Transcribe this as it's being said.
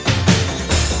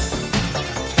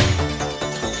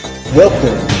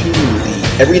Welcome to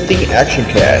the Everything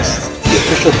Actioncast, the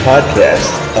official podcast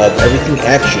of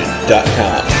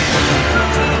everythingaction.com.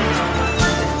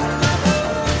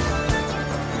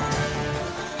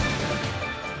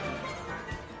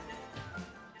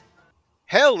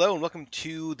 Hello and welcome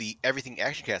to the Everything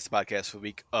Actioncast podcast for the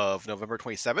week of November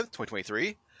 27th,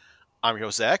 2023. I'm your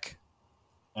host, Zach.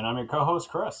 And I'm your co-host,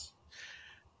 Chris.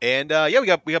 And we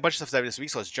got a bunch of stuff to dive in this week,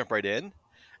 so let's jump right in.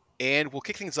 And we'll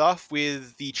kick things off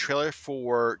with the trailer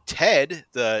for Ted,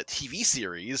 the TV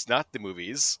series, not the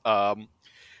movies.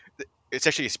 It's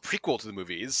actually a prequel to the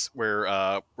movies,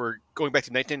 where we're going back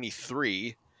to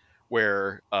 1993,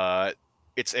 where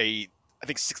it's I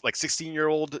think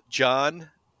 16-year-old John,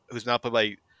 who's now played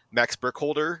by Max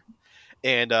Burkholder,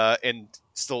 and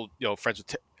still friends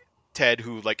with Ted,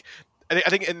 who I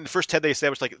think in the first Ted they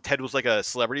established like Ted was like a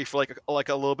celebrity for like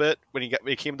a little bit when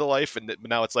he came to life, and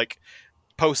now it's like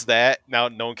post that now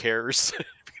no one cares.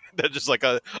 They're just like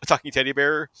a talking teddy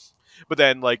bear. But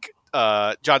then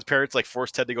John's parents like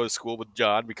forced Ted to go to school with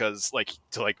John because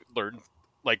to learn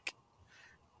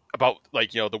about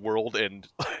the world and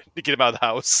to get him out of the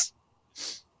house.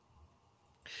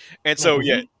 And so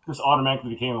he just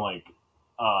automatically became like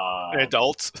an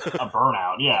adult, a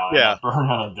burnout. Yeah, a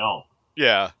burnout adult.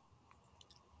 Yeah.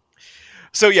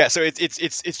 So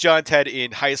it's John and Ted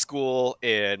in high school,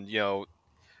 and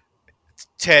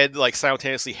Ted like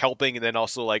simultaneously helping and then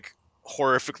also like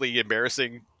horrifically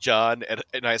embarrassing John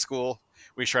in high school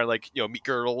when he's trying to meet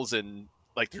girls, and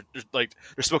they're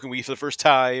smoking weed for the first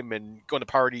time and going to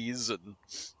parties, and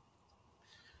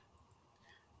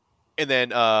then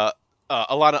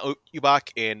Alana Ubach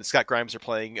and Scott Grimes are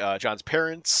playing John's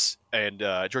parents, and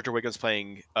Georgia Wiggins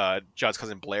playing John's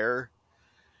cousin Blair.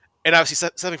 And obviously,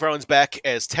 Seth MacFarlane's back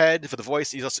as Ted for the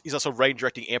voice. He's also writing,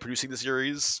 directing, and producing the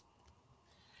series.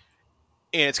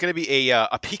 And it's going to be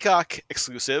a Peacock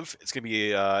exclusive. It's going to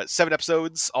be 7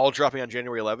 episodes, all dropping on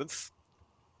January 11th.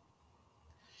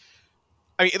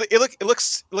 I mean, it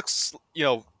looks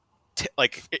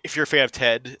like if you're a fan of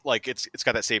Ted, like it's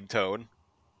got that same tone.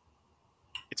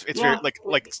 It's very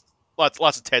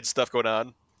lots of Ted stuff going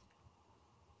on.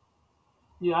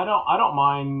 Yeah, I don't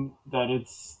mind that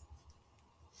it's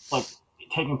like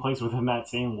taking place within that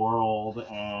same world,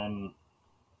 and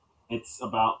it's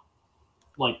about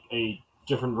like a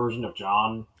different version of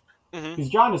John. Because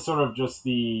John is sort of just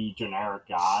the generic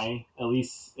guy, at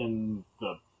least in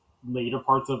the later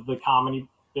parts of the comedy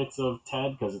bits of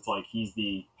Ted, because it's like he's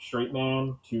the straight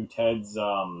man to Ted's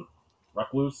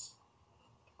recluse.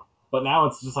 But now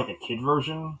it's just like a kid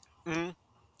version. Mm-hmm.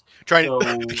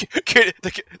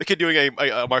 The kid doing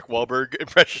a Mark Wahlberg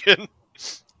impression.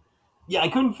 Yeah, I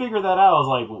couldn't figure that out. I was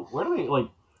like, where do they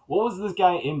what was this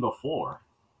guy in before?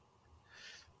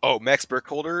 Oh, Max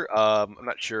Burkholder? I'm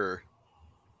not sure.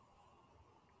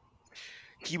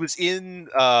 He was in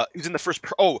the first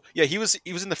he was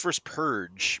in the first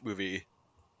Purge movie. It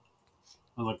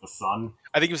was like the son.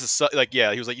 I think he was the son.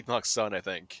 He was like Ethan Hawke's son, I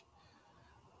think.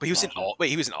 But he was in all. Wait,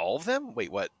 he was in all of them.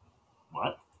 Wait, what?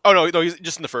 What? Oh no, he's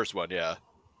just in the first one. Yeah.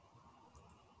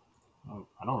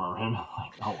 I don't remember him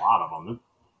like a lot of them.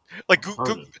 Like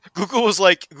Google was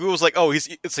like, oh,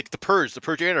 it's like the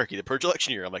Purge Anarchy, the Purge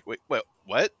election year. I'm like, wait, what?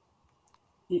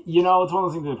 It's one of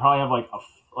those things they probably have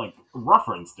like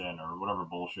referenced in or whatever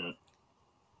bullshit.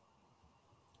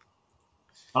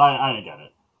 But I get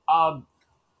it.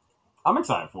 I'm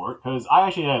excited for it because I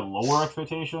actually had lower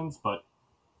expectations, but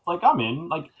I'm in.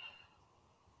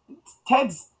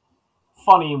 Ted's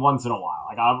funny once in a while.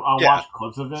 I'll watch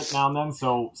clips of it now and then.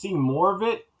 So seeing more of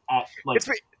it at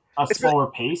a slower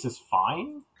pace is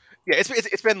fine. Yeah,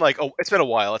 it's been a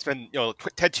while. It's been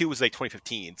Ted 2 was like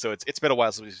 2015, so it's been a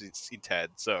while since we've seen Ted.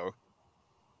 So,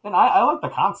 and I like the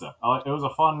concept. It was a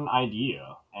fun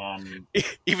idea, and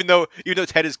even though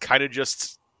Ted is kind of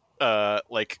just it's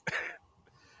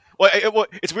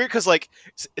weird because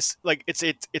it's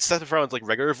Seth MacFarlane's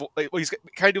regular voice. He's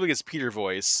kind of doing his Peter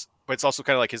voice, but it's also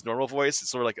kind of like his normal voice. It's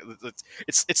sort of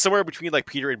it's somewhere between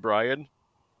Peter and Brian.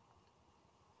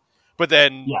 But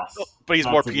then, yes, but he's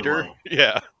more Peter.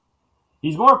 Yeah.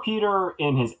 He's more Peter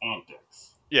in his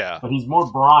antics. Yeah. But he's more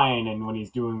Brian when he's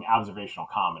doing observational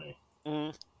comedy.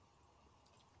 Mm.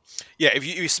 Yeah, if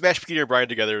you smash Peter and Brian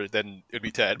together, then it'd be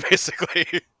Ted, basically.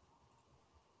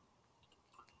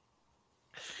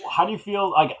 How do you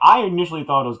feel? I initially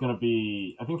thought it was going to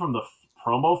be, I think from the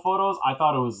promo photos, I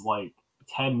thought it was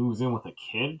Ted moves in with a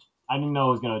kid. I didn't know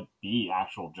it was going to be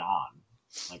actual John.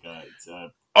 Like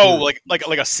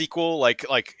a sequel, like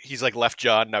he's left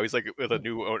John, now he's with a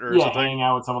new owner or something. Hanging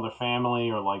out with some other family,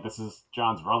 or this is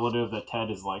John's relative that Ted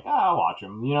is I'll watch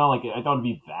him. I thought it'd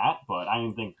be that, but I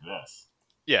didn't think this.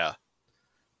 Yeah.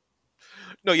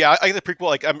 No, yeah, I think the prequel.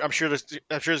 Like, I'm sure there's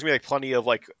gonna be like plenty of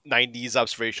like '90s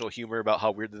observational humor about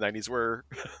how weird the '90s were,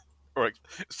 or like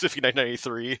specifically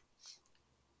 1993.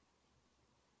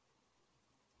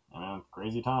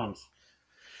 Crazy times.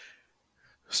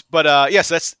 But yeah,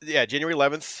 so that's January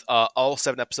 11th. All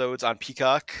 7 episodes on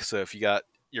Peacock. So if you got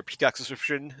your Peacock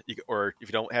subscription, or if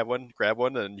you don't have one, grab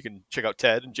one, and you can check out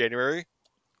Ted in January.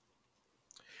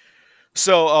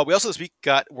 So we also this week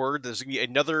got word there's gonna be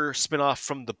another spinoff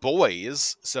from The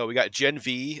Boys. So we got Gen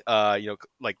V, like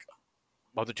a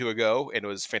month or two ago, and it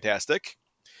was fantastic.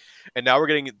 And now we're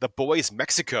getting The Boys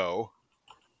Mexico,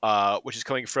 which is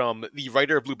coming from the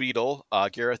writer of Blue Beetle,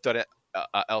 Gareth Dunn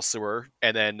Elsewer,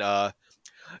 and then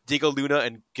Diego Luna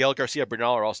and Gail Garcia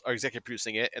Bernal are executive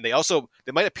producing it, and they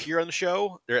might appear on the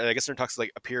show. I guess they're in talks to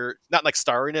like appear, not like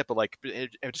star in it, but like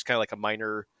just kind of like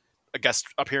a guest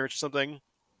appearance or something.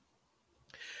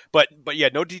 But yeah,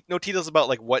 no details about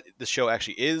like what the show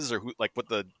actually is or who like what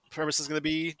the premise is going to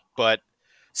be, but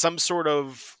some sort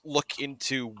of look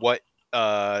into what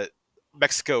uh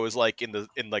Mexico is like in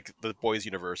like the boys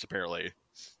universe apparently.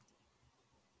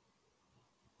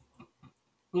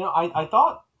 I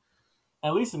thought,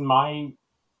 at least in my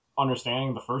understanding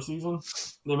of the first season,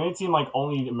 they made it seem like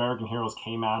only American heroes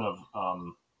came out of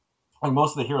like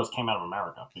most of the heroes came out of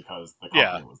America because the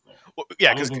Yeah, company was there. well,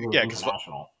 yeah, I didn't because think it was yeah, because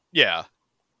international. yeah.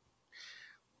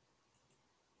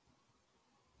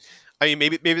 I mean,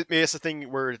 maybe it's the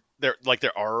thing where there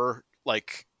are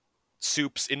like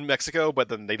soups in Mexico, but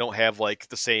then they don't have like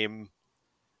the same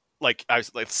like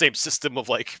the same system of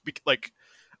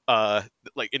uh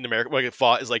like in America like it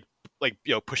fought is like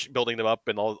pushing building them up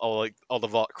and all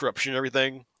the corruption and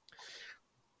everything.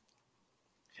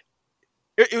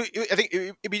 I think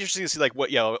it'd be interesting to see like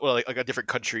what like a different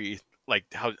country like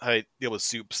how they deal with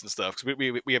soups and stuff because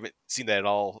we haven't seen that at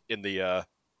all in the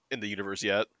universe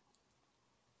yet.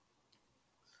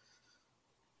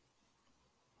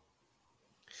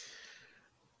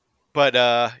 But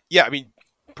yeah, I mean,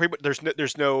 pretty much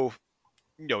there's no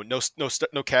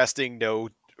no casting, no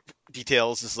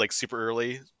details. This is like super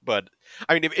early, but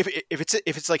I mean, if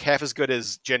it's like half as good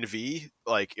as Gen V,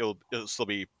 like it'll still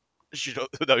be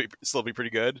still be pretty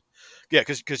good. Yeah,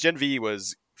 because Gen V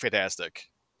was fantastic.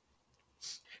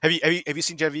 Have you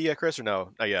seen Gen V yet, Chris, or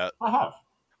no? Not yet. I have.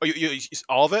 Oh,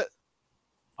 all of it,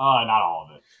 Not all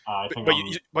of it. I think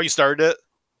but you started it.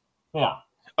 yeah.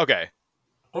 Okay.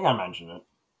 I think I mentioned it.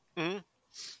 hmm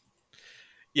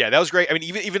Yeah, that was great. I mean,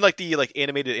 even like the like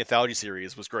animated anthology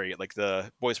series was great. Like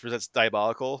the Boys Presents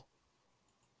Diabolical.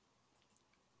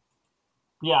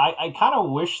 Yeah, I kind of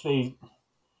wish they.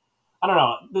 I don't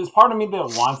know. There's part of me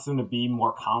that wants them to be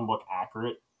more comic book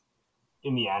accurate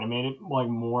in the animated, like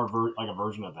more like a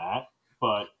version of that.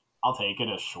 But I'll take it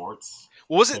as shorts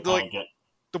What was to it kind like? of get.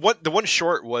 The one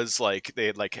short was like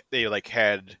they like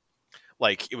had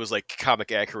like it was like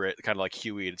comic accurate, kind of like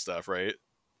Huey and stuff, right?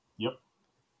 Yep.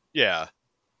 Yeah,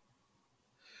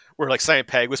 where like Simon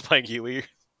Pegg was playing Huey,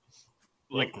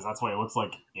 Yeah, like because that's what it looks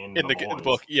like in the in the boys.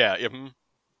 book. Yeah, yeah. Mhm.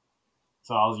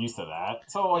 So I was used to that.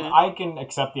 So like Mhm. I can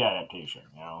accept the adaptation.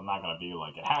 I'm not gonna be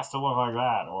like it has to look like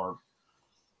that, or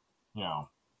you know,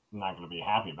 I'm not gonna be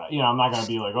happy about. I'm not gonna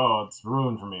be like, oh, it's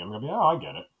ruined for me. I'm gonna be, oh, I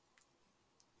get it.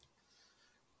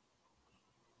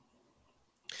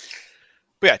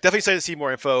 But yeah, definitely excited to see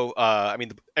more info. I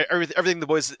mean, everything the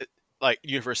boys like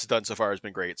universe has done so far has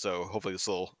been great. So hopefully this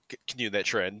will continue that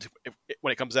trend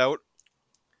when it comes out.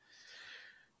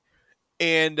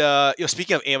 And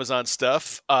speaking of Amazon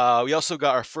stuff, we also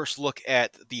got our first look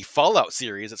at the Fallout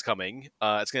series that's coming.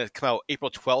 It's going to come out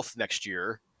April 12th next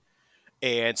year.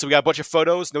 And so we got a bunch of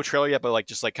photos, no trailer yet, but like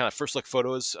just like kind of first look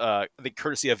photos. I think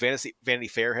courtesy of Vanity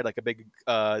Fair had like a big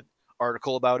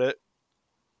article about it.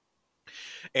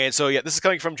 And so yeah, this is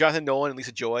coming from Jonathan Nolan and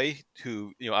Lisa Joy,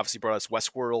 who obviously brought us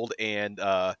Westworld and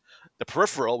The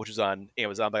Peripheral, which was on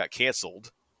Amazon but got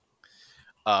canceled.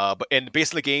 But and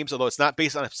based on the games, although it's not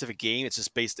based on a specific game, it's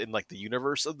just based in like the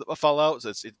universe of Fallout. So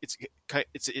it's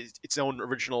its own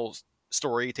original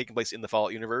story taking place in the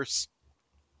Fallout universe.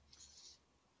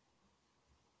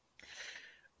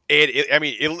 And I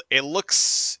mean, it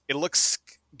looks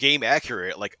game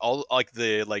accurate. Like all like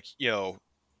the like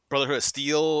Brotherhood of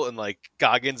Steel and like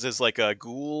Goggins is like a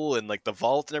ghoul and like the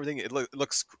vault and everything. It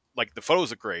looks like the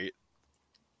photos are great.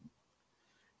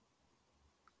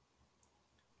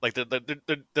 Like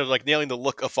they're like nailing the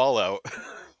look of Fallout.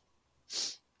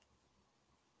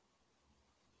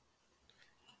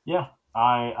 Yeah,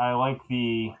 I like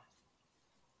the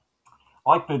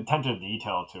attention to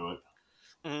detail to it.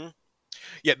 hmm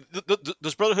Yeah,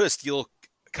 those Brotherhood of Steel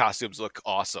costumes look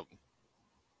awesome.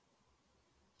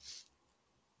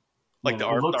 Yeah, the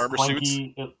it the looks armor suits.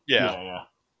 clanky. Yeah, Yeah, yeah.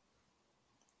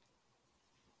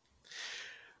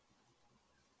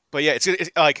 but yeah,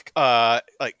 like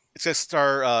it's gonna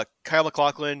star Kyle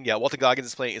MacLachlan. Yeah, Walton Goggins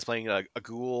is playing a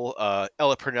ghoul.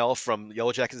 Ella Purnell from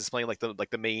Yellow Jackets is playing like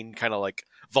the main kind of like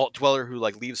vault dweller who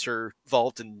like leaves her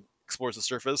vault and explores the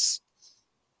surface.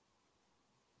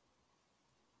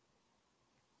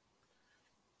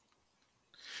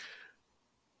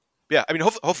 Yeah, I mean,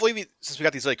 hopefully, since we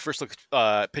got these like first look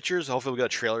pictures, hopefully we got a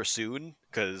trailer soon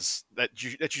because that's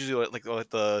usually what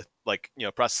the like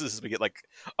process is. We get like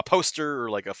a poster or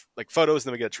like like photos, and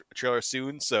then we get a trailer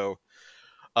soon. So,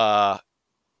 uh,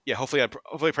 yeah, hopefully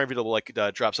Prime Video will like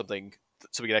drop something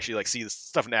so we can actually like see this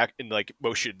stuff in like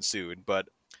motion soon. But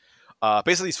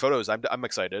based on these photos, I'm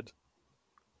excited,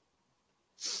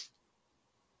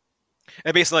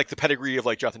 and based on like the pedigree of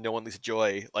like Jonathan Nolan, Lisa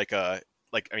Joy, like I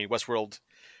mean Westworld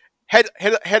had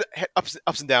ups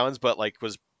and downs, but like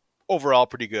was overall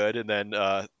pretty good. And then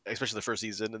especially the first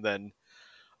season, and then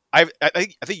I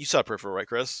think you saw Peripheral, right,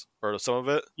 Chris, or some of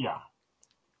it. Yeah.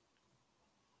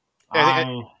 And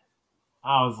I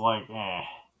I was like, eh.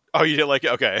 oh, you didn't like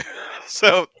it? Okay,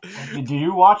 so Did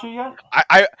you watch it yet?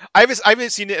 I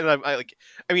haven't seen it, and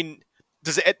I mean,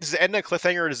 does it end on a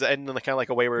cliffhanger, or does it end in like, kind of like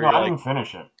a way where No, you're I like, didn't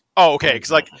finish it. oh, I okay, didn't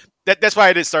because like finish it. that's why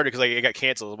I didn't start it because like it got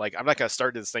canceled. I'm like, I'm not gonna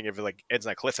start this thing if it like ends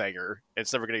on a cliffhanger and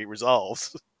it's never gonna get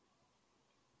resolved.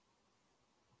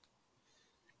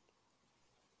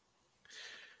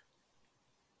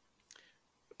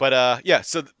 But yeah,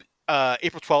 so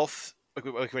April 12th, like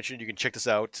we mentioned, you can check this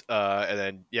out, and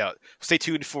then yeah, stay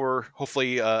tuned for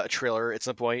hopefully a trailer at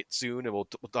some point soon, and we'll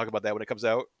talk about that when it comes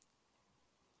out.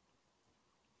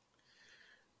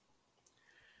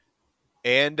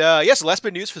 And yeah, so last bit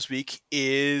of news for this week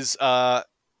is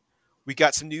we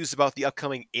got some news about the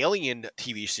upcoming Alien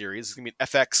TV series. It's gonna be an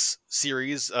FX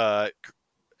series,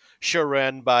 show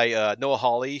run by Noah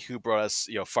Hawley, who brought us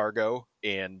Fargo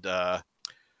and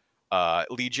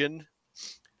Legion,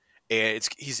 and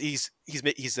he's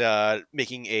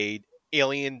making a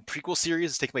Alien prequel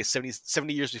series. It's taking place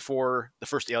 70 years before the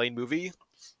first Alien movie,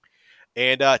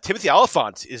 and Timothy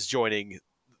Olyphant is joining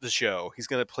the show. He's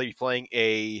going to be playing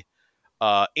a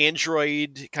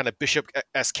android kind of bishop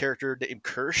s character named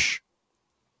Kirsch,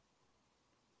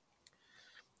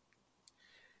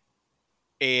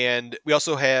 and we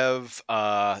also have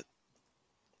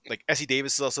like Essie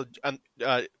Davis is also on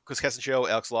Chris Kesson show,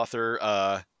 Alex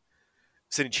Lothar,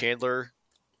 Sidney Chandler,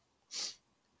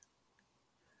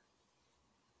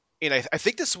 and I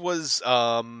think this was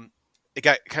it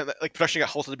got kind of like production got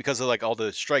halted because of like all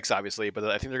the strikes, obviously. But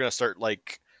I think they're gonna start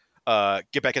like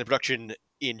get back into production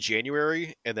in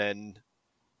January, and then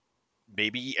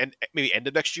maybe end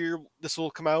of next year this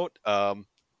will come out. I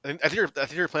think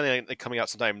they're planning on like, coming out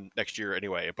sometime next year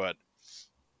anyway. But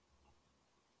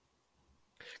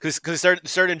because it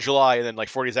started in July, and then like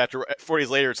 40 days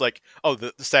later, it's like, oh,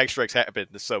 the SAG strikes happened,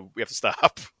 so we have to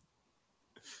stop.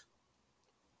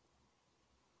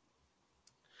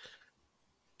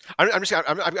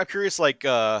 I'm curious, like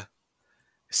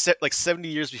 70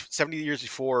 years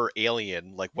before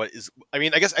Alien, like what is? I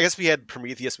mean, I guess we had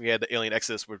Prometheus, we had the Alien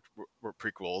Exodus, were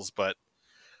prequels, but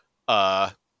uh,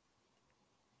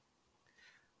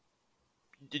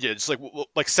 yeah, just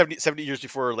like 70 years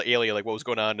before the Alien, like what was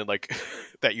going on in like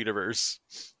that universe.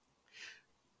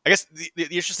 I guess the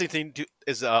interesting thing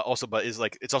is also, but is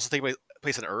like it's also taking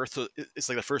place on Earth, so it's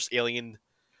like the first Alien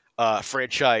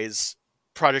franchise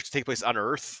project to take place on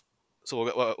Earth. So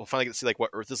we'll finally get to see like what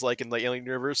Earth is like in the Alien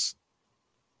universe.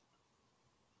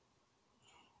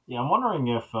 Yeah, I'm wondering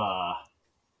if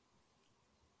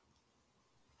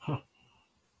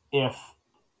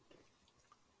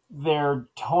they're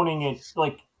toning it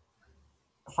like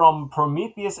from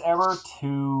Prometheus era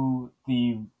to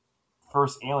the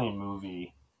first Alien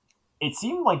movie. It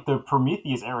seemed like the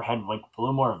Prometheus era had like a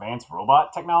little more advanced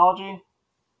robot technology.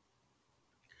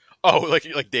 Oh,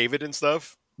 like David and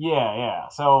stuff. Yeah, yeah.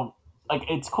 So like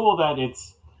it's cool that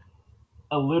it's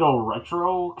a little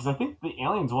retro because I think the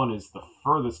Aliens one is the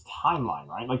furthest timeline,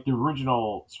 right? Like the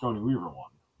original Sigourney Weaver one.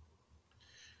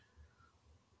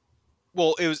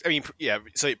 Well, it was. I mean, yeah.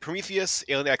 So Prometheus,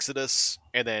 Alien Exodus,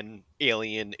 and then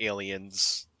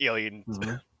Aliens, Alien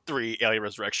Mm-hmm. 3, Alien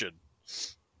Resurrection.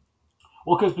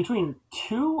 Well, because between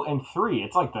 2 and 3,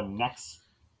 it's like the next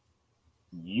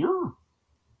year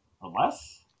or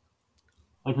less.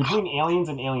 Like between Aliens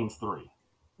and Aliens 3.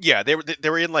 Yeah, they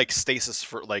were in like stasis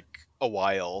for like a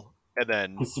while, and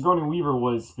then Because Sigourney Weaver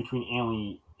was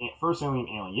between first Alien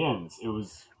and Aliens. It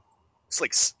was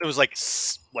it was like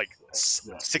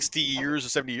Yeah, 60 years or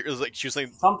 70 years. It was like she was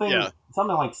saying, yeah,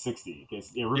 something like 60.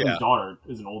 Because Ripley's yeah, daughter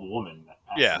is an old woman that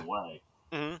passes yeah. away.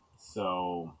 Hmm.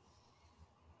 So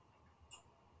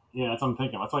yeah, that's what I'm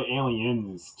thinking. That's why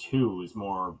Aliens 2 is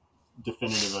more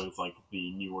definitive of like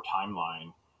the newer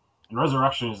timeline, and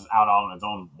Resurrection is out on its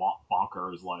own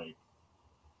bonkers, like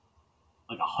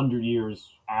 100 years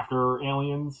after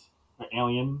Aliens, or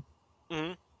Alien,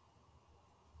 Hmm.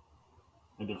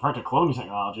 and they refer to cloning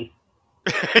technology.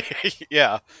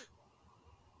 Yeah.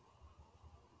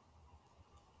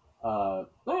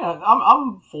 But yeah,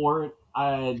 I'm for it.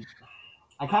 I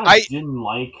kind of I didn't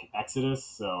like Exodus,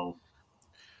 so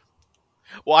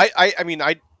Well, I mean,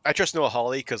 I trust Noah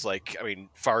Hawley because, like, I mean,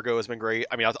 Fargo has been great.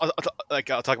 I mean, I'll talk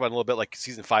about it in a little bit. Like,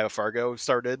 season 5 of Fargo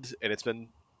started, and it's been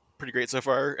pretty great so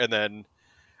far. And then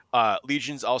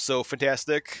Legion's also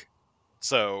fantastic.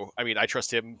 So, I mean, I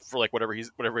trust him for like whatever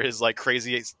his like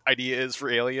crazy idea is for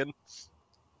Alien.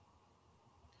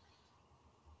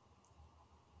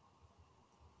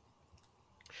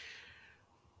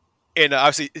 And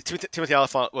obviously, Timothy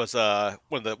Olyphant was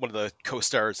one of the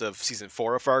co-stars of season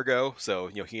 4 of Fargo. So,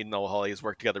 he and Noah Hawley has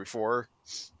worked together before.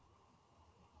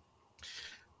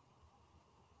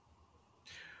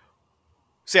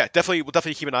 So yeah, we'll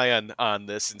definitely keep an eye on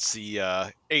this and see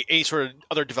any sort of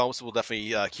other developments. We'll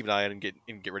definitely keep an eye on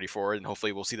and get ready for it, and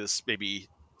hopefully we'll see this maybe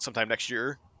sometime next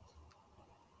year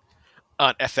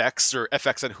on FX or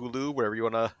FX on Hulu, wherever you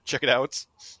want to check it out.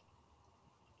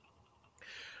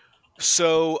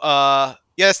 So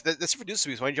yes, that's it for news. So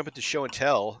why don't you jump into show and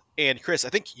tell? And Chris, I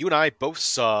think you and I both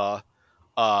saw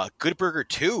Good Burger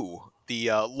 2,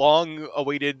 the long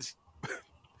awaited.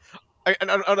 I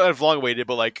don't know if long awaited,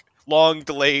 but like long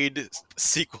delayed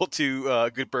sequel to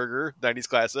Good Burger, 90s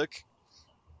classic.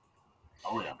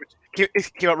 oh yeah.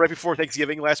 It came out right before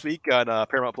Thanksgiving last week on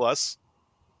Paramount Plus.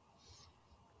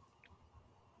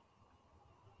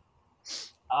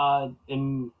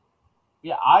 And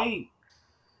yeah, I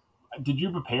did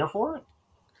you prepare for it?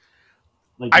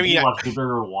 Like, I did mean, you watch Good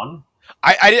Burger 1?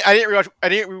 I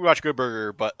didn't rewatch Good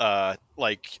Burger, but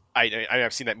like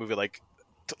I've seen that movie like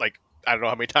I don't know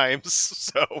how many times.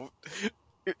 So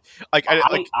like I I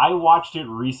like I watched it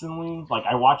recently. Like,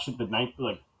 I watched it the night,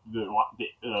 like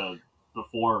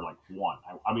before, like, one.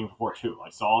 I mean before two. I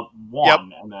saw yep.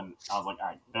 one, and then I was like, all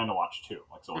right, then to watch two.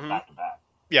 Like, so it was Hmm. back to back.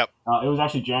 Yep. It was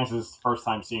actually Janice's first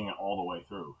time seeing it all the way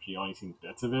through. She only seen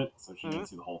bits of it, so she Hmm. didn't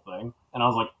see the whole thing. And I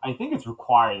was like, I think it's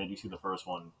required that you see the first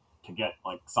one to get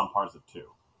like some parts of two.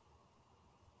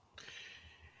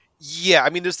 Yeah, I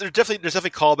mean there's definitely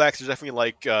callbacks. There's definitely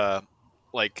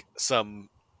like some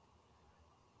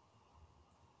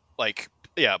like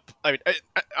yeah. I mean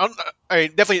I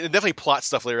mean definitely plot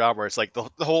stuff later on where it's like the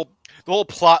whole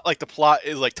plot, like the plot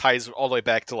is like ties all the way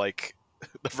back to like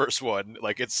the first one.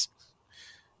 Like it's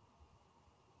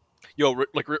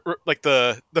like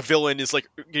the villain is like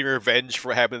getting revenge for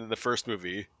what happened in the first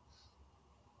movie.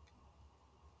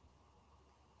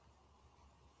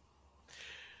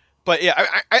 But yeah,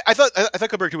 I thought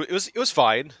Cumberbatch it was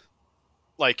fine.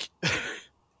 Like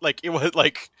like it wasn't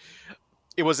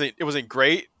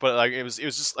great, but like it was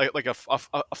just like a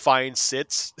fine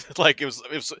sit. Like it was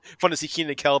fun to see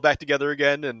Keenan and Kel back together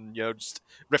again, and just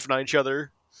riffing on each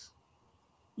other.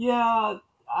 Yeah,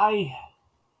 I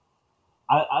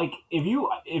I like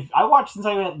if I watch, since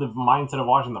I had the mindset of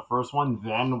watching the first one,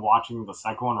 then watching the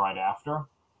second one right after.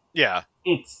 Yeah,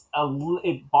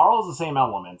 It borrows the same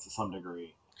elements to some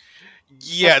degree.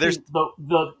 yeah. Just There's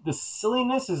the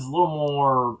silliness is a little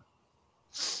more.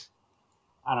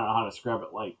 I don't know how to describe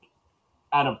it. Like,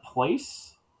 at a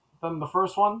place than the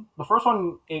first one. The first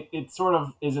one, it sort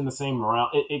of is in the same realm.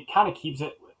 It kind of keeps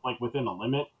it like within a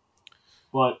limit,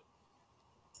 but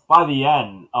by the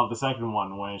end of the second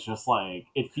one, when it's just like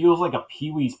it feels like a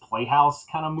Pee Wee's Playhouse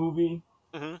kind of movie,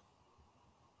 hmm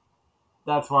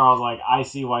that's where I was like, I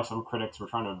see why some critics were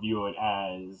trying to view it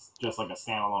as just like a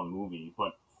standalone movie,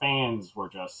 but fans were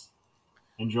just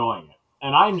enjoying it.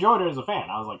 And I enjoyed it as a fan.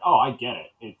 I was like, oh, I get it.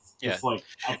 It's yeah. just like,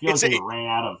 I feel like It's they ran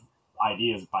out of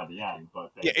ideas by the end,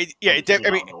 but yeah, they understood I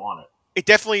how mean, they want it. it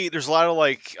definitely there's a lot of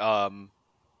like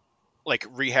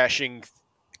rehashing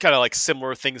kind of like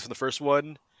similar things from the first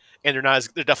one, and they're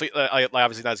definitely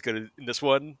obviously not as good in this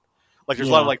one. Like there's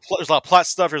a lot of Yeah. like there's a lot of plot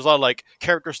stuff. There's a lot of like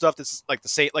character stuff that's like the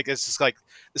same. Like it's just like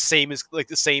the same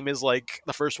as like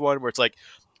the first one, where it's like,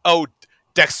 oh,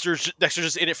 Dexter's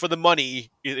just in it for the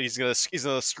money. He's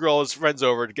gonna screw all his friends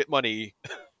over to get money,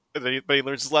 but he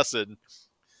learns his lesson.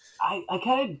 I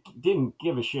kind of didn't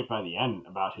give a shit by the end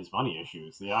about his money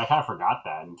issues. Yeah, I kind of forgot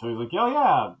that until he's like, "Oh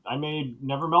yeah, I made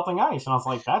never melting ice," and I was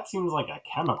like, "That seems like a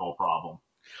chemical problem."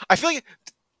 I feel like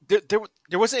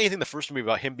there wasn't anything in the first movie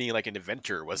about him being like an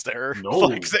inventor, was there?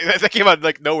 Like No, that came out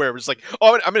like nowhere. It was like,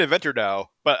 oh, I'm an inventor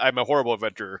now, but I'm a horrible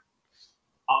inventor.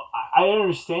 I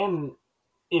understand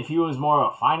if he was more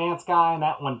of a finance guy and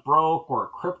that went broke, or a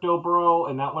crypto bro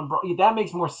and that went broke. That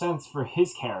makes more sense for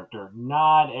his character,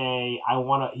 not a I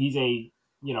want to. He's a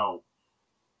you know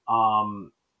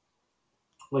um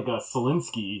like a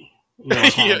Selinsky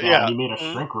kind yeah, of guy, and yeah, he made a Mhm.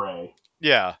 shrink ray.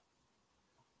 Yeah.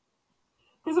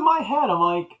 Because in my head, I'm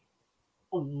like,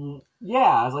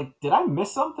 yeah, I was like, did I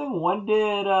miss something? When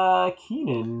did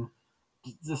Keenan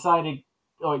decide to,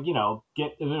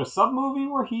 get? Is it a sub movie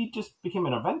where he just became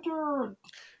an inventor?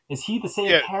 Is he the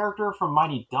same Yeah. character from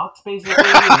Mighty Ducks,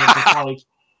 basically? And it's just like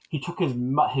he took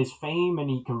his fame and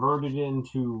he converted it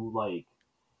into like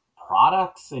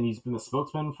products, and he's been the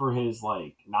spokesman for his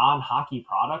like non-hockey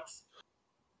products.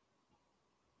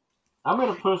 I'm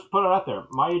gonna put it out there.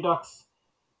 Mighty Ducks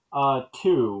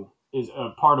 2 is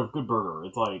a part of Good Burger.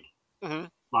 It's like hmm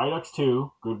Mighty Ducks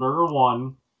 2, Good Burger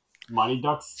 1, Mighty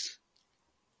Ducks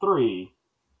 3,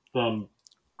 then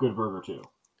Good Burger 2.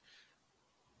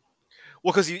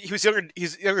 Well, because he was younger.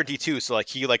 He's younger in D2, so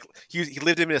he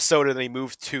lived in Minnesota and then he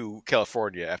moved to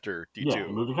California after Yeah,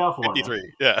 he D2 moved to and California. D3.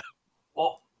 Yeah.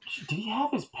 Well, did he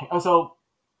have his so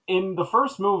in the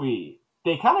first movie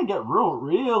they kind of get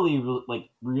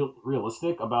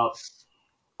realistic about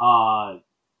uh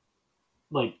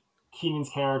like Keenan's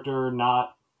character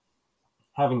not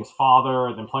having his father,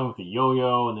 and then playing with the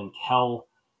yo-yo, and then Kel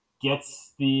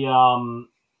gets the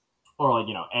or like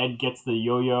Ed gets the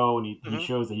yo-yo, and he hmm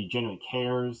shows that he genuinely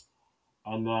cares,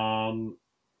 and then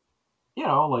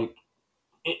like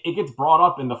it gets brought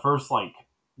up in the first like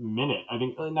minute, I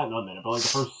think, not a minute, but like the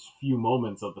first few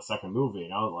moments of the second movie,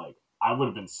 and I was like, I would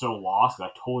have been so lost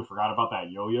because I totally forgot about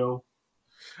that yo-yo.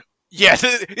 Yeah,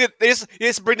 they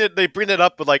just bring it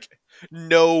up with like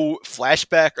no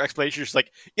flashback or explanation. Just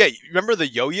like, yeah, you remember the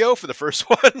yo-yo for the first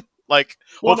one? Like,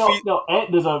 Well, hopefully, no, Ed,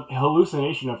 there's a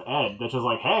hallucination of Ed that's just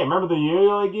like, hey, remember the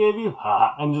yo-yo I gave you?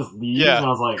 And just leaves, yeah, and I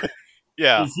was like,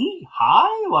 yeah, is he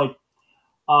high? Like,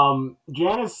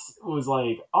 Janice was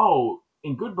like, oh,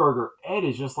 in Good Burger, Ed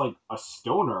is just like a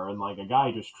stoner and like a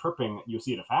guy just tripping. You'll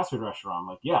see at a fast food restaurant. I'm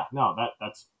like, yeah, no,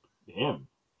 that's him.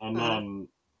 And hmm then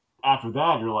after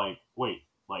that, you're like, wait,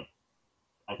 like,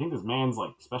 I think this man's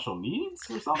like special needs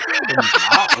or something, but he's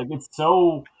not. Like, it's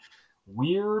so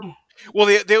weird. Well,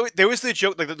 there was the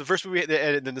joke like the first movie,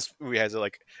 and then this movie has it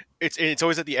like it's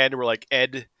always at the end where like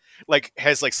Ed like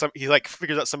has like he like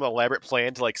figures out some elaborate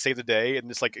plan to like save the day and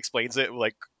just like explains it with,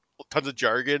 like tons of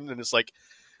jargon and it's like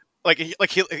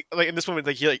in this moment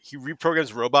he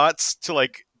reprograms robots to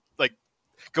like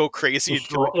go crazy and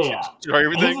Destroy, yeah. destroy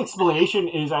His everything. explanation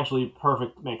is actually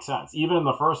perfect, makes sense. Even in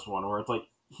the first one, where it's like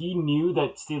he knew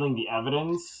that stealing the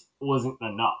evidence wasn't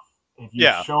enough. If you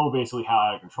Yeah, show basically how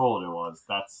out of control it was,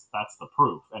 that's the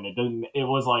proof. And it didn't. It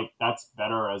was like that's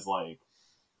better as like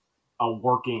a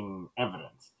working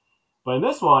evidence. But in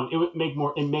this one, it would make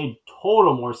more. It made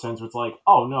total more sense. Where it's like,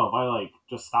 oh no, if I like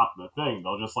just stop the thing,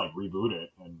 they'll just like reboot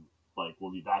it and like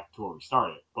we'll be back to where we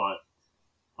started. But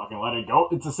fucking let it go.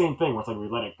 It's the same thing where it's like we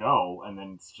let it go and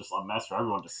then it's just a mess for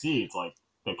everyone to see. It's like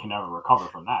they can never recover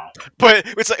from that. but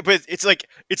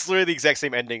it's literally the exact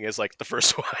same ending as like the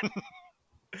first one,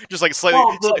 just like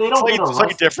Well, they don't get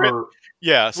slightly arrested different. for.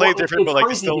 Yeah, slightly Well, different, it's but like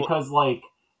it's crazy still. because like,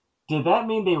 did that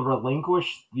mean they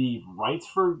relinquished the rights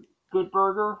for Good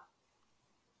Burger?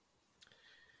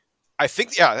 I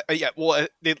think yeah. Well,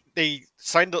 they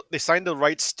signed the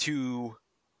rights to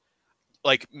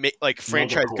like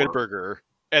franchise Good Megacorp. Burger,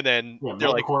 and then Yeah, they're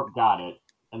like, Megacorp got it,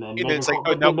 and then and then it's like, Megacorp.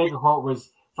 oh But no, then Megacorp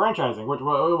was franchising.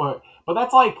 But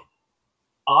that's like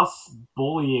us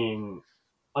bullying,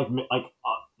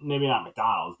 maybe not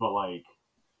McDonald's, but like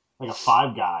a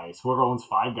Five Guys. Whoever owns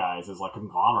Five Guys is like a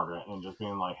conglomerate, and just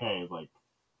being like, hey, like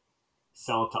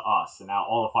sell it to us. And now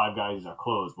all the Five Guys are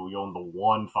closed, but we own the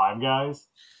one Five Guys.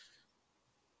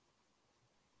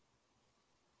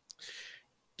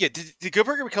 yeah. Did Good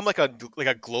Burger become like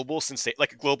a global sensation,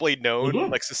 like a globally It known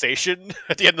did. like sensation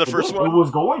at the end of the It first did. It one? was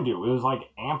going to. It was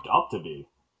like amped up to be.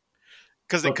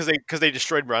 But Because they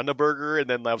destroyed Miranda Burger, and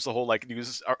then that was the whole like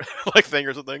news like thing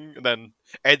or something, and then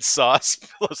Ed Sauce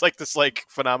was like this like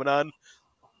phenomenon.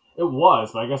 it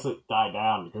was, but I guess it died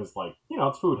down because like,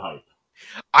 it's food hype.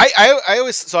 I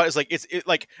always saw it as like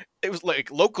it was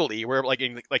like locally where like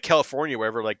in like California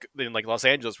wherever like in like Los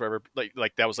Angeles wherever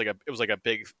like that was like it was like a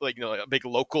big like a big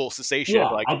local sensation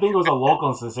but Yeah, like I think it was a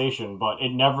local sensation, but it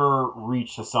never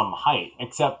reached to some height.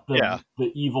 Except yeah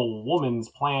the evil woman's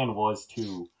plan was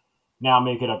to now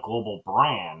make it a global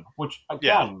brand, which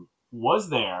yeah again was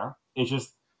there. It's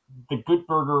just the Good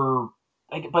Burger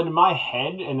like, but in my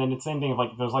head, and then it's the same thing. Of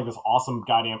like, there's like this awesome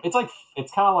goddamn. It's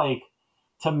kind of like,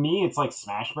 to me, it's like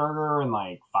Smash Burger and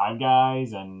like Five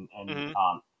Guys and Hmm.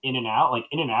 In and Out. Like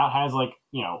In and Out has like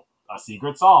a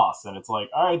secret sauce, and it's like,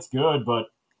 all right, it's good, but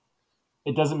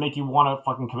it doesn't make you want to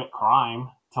fucking commit crime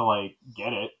to like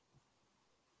get it.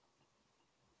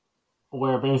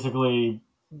 Where basically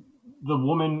the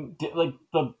woman did, like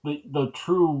the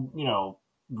true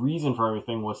reason for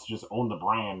everything was to just own the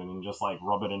brand and then just like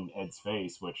rub it in Ed's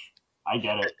face, which I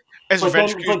get it. As But revenge,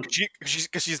 then it's like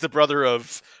because she's the brother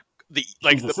of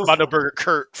she's the the sister. Mondo Burger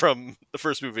Kurt from the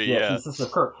first movie. Yeah, Yeah, she's sister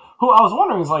Kurt. Who I was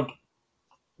wondering is like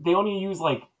they only use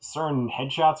like certain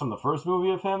headshots from the first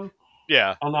movie of him.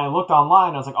 yeah. And then I looked online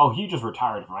and I was like, oh, he just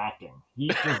retired from acting. He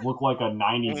just looked like a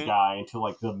 90s Mhm. guy until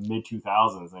like the mid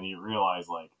 2000s. And he realized,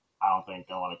 like, I don't think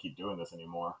I want to keep doing this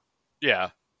anymore. Yeah.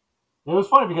 And it was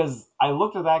funny because I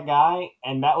looked at that guy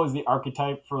and that was the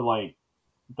archetype for like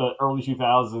the early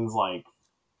 2000s, like,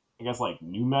 I guess like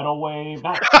new metal wave.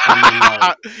 Not, I mean,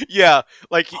 like Yeah,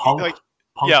 punk, like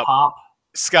punk yeah, pop.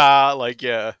 ska, like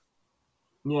yeah.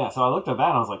 Yeah, so I looked at that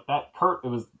and I was like, that Kurt, it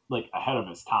was like ahead of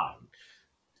his time.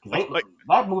 Because Like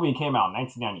that movie came out in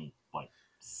 1990, like,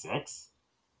 6?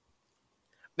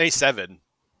 97.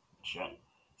 Shit.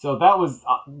 So that was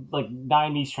like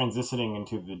 90s transitioning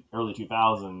into the early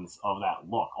 2000s of that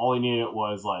look. All he needed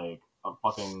was like a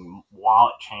fucking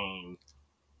wallet chain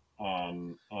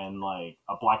and like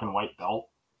a black and white belt.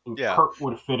 And Yeah. Kurt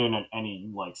would fit in at any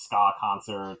like ska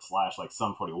concert slash like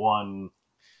Sum 41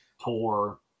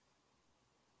 tour.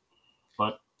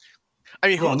 But I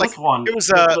mean, yeah, who in like this one, it was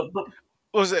the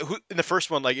what was it? Who, in the first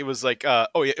one, like it was like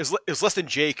oh yeah, it was less than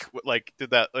Jake. Like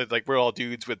did that like we're all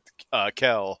dudes with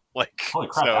Kel. Like holy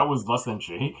crap, so that was less than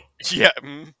Jake. yeah.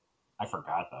 I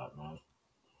forgot that, man.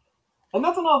 And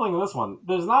that's another thing in this one.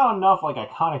 There's not enough like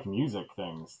iconic music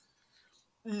things.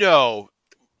 No,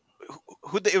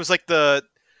 it was like the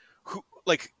who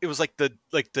like it was like the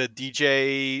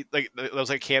DJ that was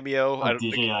like a cameo. I Like don't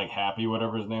DJ like Happy,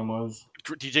 whatever his name was.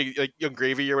 DJ like Young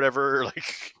Gravy or whatever.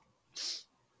 Like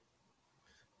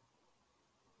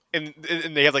and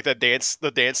they have like the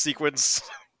dance sequence.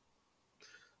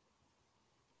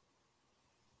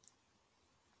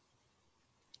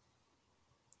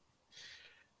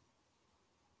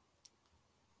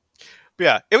 But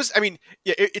yeah, it was. I mean,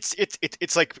 yeah,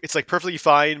 it's like perfectly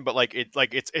fine, but like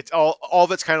it's all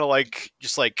of it's kind of like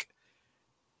just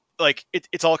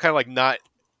it's all kind of like not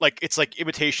like it's like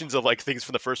imitations of like things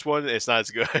from the first one. And it's not as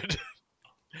good.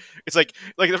 It's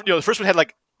the first one had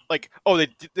oh they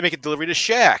make a delivery to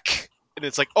Shaq. And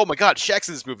it's like, oh my god, Shaq's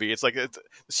in this movie. It's like it's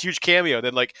this huge cameo. And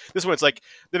then like this one, it's like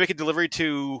they make a delivery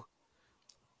to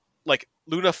like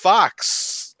Luna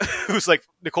Fox, who's like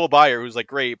Nicole Byer, who's like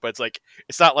great, but it's like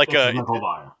it's not like Yeah, she's Nicole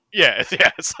Byer. yeah,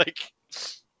 yeah, it's like,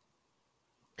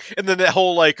 and then that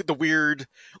whole like the weird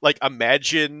like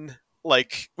imagine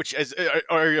like which is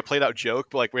already a played out joke,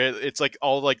 but like where it's like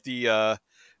all like the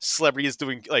celebrities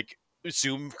doing like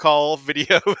Zoom call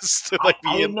videos to like I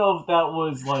be in. didn't know if that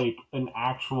was like an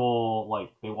actual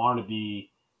like they wanted to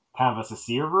be kind of a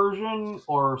sincere version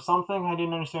or something. I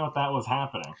didn't understand what that was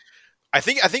happening. I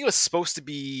think it was supposed to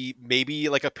be maybe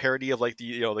like a parody of like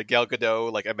the the Gal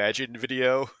Gadot like Imagine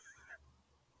video,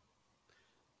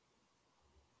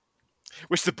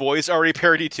 which the boys already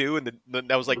parodied too, and then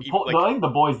that was like I think the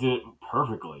boys did it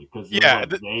perfectly because it was yeah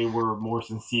like they were more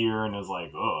sincere and it was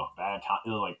like bad time. It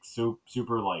was like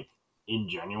super like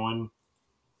ingenuine.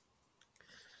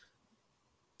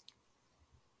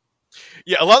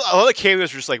 yeah a lot of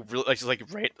cameos were just like really like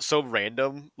so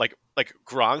random like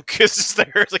Gronk is just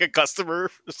there as like a customer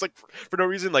just like for no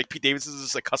reason, like Pete Davidson is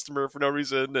just a customer for no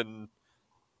reason, and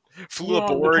Flula Yeah,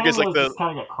 the Borg is like cameos the just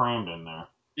kind of get crammed in there.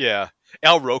 yeah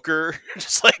Al Roker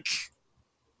just like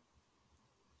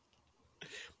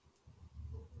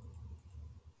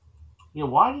Yeah,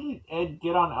 why did Ed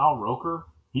get on Al Roker?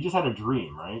 He just had a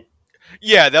dream, right?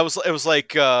 yeah that was it was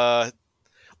like that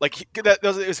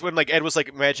was when like Ed was like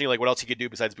imagining like what else he could do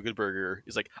besides be a good burger.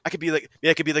 He's like I could be like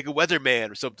a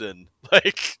weatherman or something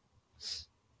like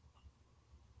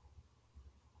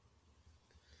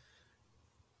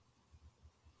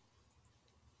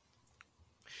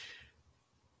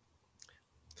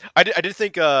I did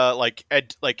think like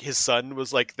Ed like his son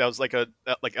was like that was like a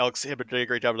like Alex had been doing a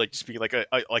great job of like just being like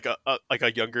like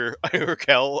a younger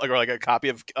Kel or like a copy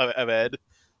of Ed.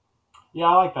 Yeah,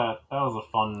 I like that. That was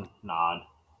a fun nod.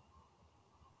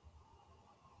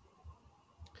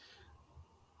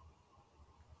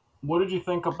 What did you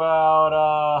think about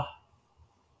oh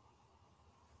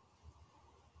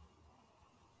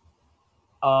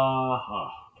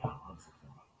god, what was it?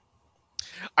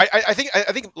 I think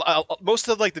most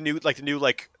of the new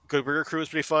Good Burger crew is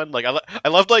pretty fun. I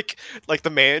loved the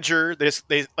manager. They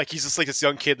like he's just like this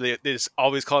young kid. They just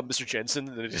always call him Mr. Jensen.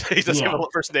 And he doesn't have Yeah, a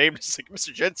first name. Just like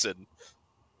Mr. Jensen.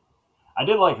 I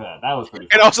did like that. That was pretty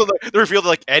And fun. also the reveal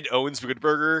that Ed owns Good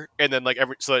Burger, and then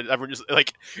everyone just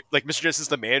like Mr. Jensen's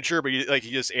the manager, but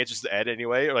he just answers to Ed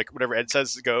anyway, or like whatever Ed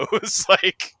says goes.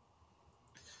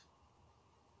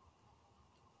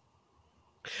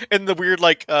 And the weird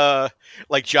like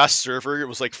Josh Server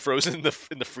was like frozen in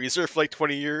the freezer for like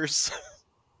 20 years.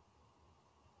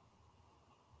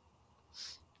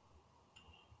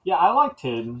 Yeah, I liked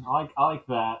Tid. I like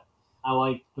that. I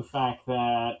like the fact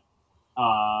that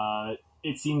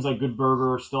it seems like Good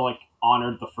Burger still like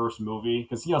honored the first movie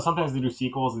because sometimes they do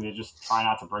sequels and they just try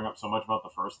not to bring up so much about the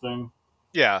first thing.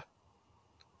 Yeah.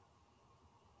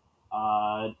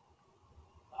 Uh,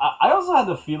 I also had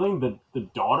the feeling that the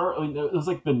daughter, I mean, it was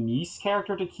like the niece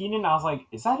character to Keenan. I was like,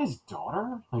 is that his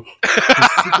daughter? Like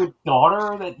his secret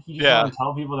daughter that he just Yeah. doesn't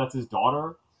tell people that's his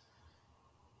daughter?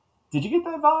 Did you get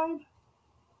that vibe?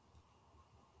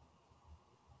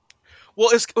 Well,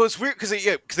 it's weird because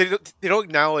they don't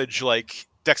acknowledge like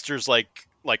Dexter's like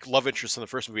love interest in the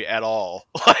first movie at all.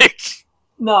 Like,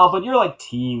 No, but you're like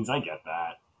teens. I get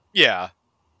that. yeah,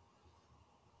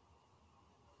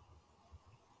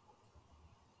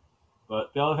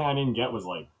 But the other thing I didn't get was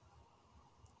like,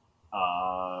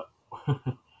 uh,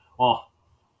 well,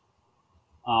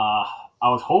 I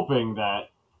was hoping that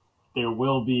there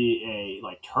will be a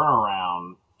like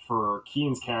turnaround for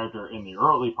Keen's character in the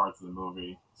early parts of the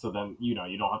movie, so then you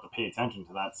don't have to pay attention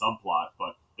to that subplot.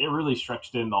 But they really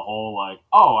stretched in the whole like,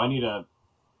 oh, I need to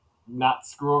not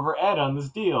screw over Ed on this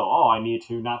deal. Oh, I need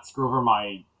to not screw over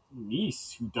my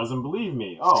niece who doesn't believe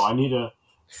me. Oh, I need to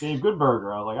save Good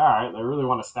Burger. I was like, all right, I really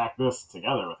want to stack this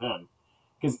together with him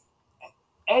because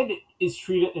Ed is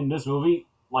treated in this movie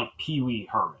like Pee Wee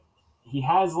Herman. He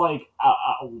has like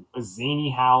a zany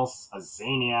house, a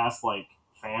zany ass like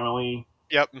family.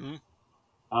 yep, hmm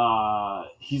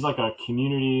He's like a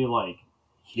community like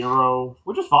hero,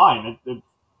 which is fine.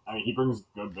 I mean, he brings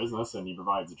good business and he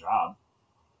provides a job.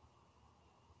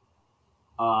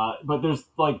 But there's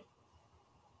like,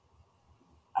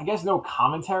 I guess no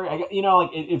commentary. Like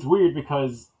it's weird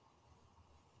because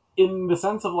in the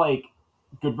sense of like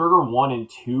Good Burger 1 and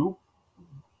 2,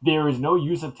 there is no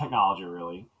use of technology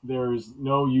really. There's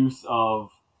no use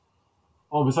of,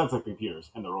 well, besides like the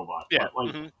computers and the robot, yeah, but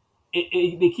like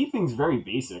they keep things very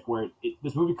basic. Where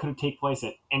this movie could have taken place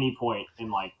at any point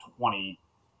in like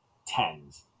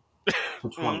 2010s to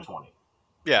hmm 2020.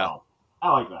 yeah, So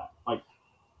I like that. Like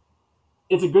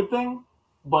it's a good thing,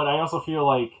 but I also feel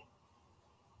like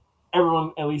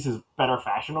everyone at least is better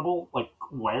fashionable, like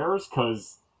wears,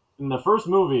 because in the first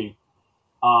movie,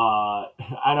 I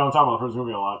know I'm talking about the first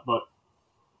movie a lot, but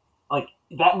like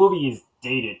that movie is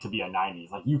dated to be a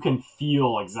 '90s. Like you can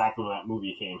feel exactly when that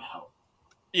movie came out.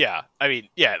 yeah. I mean,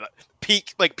 yeah,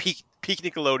 peak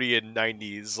Nickelodeon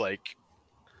 '90s. Like,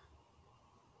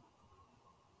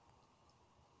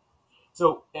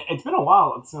 So it's been a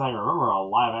while since I remember a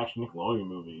live action Nickelodeon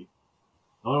movie.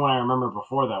 The only one I remember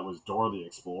before that was Dora the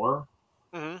Explorer,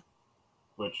 hmm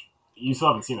which you still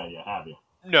haven't seen that yet, have you?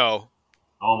 no,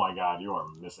 Oh my god, you are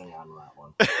missing out on that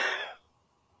one.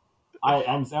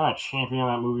 I'm a champion of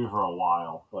that movie for a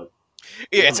while, but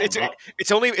yeah, yeah, it's man, it's that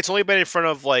it's only been in front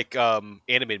of like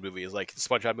animated movies, like the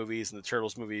SpongeBob movies and the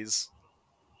Turtles movies.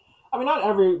 I mean, not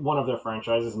every one of their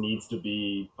franchises needs to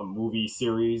be a movie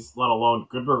series, let alone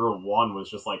Good Burger 1 was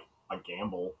just like a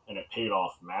gamble, and it paid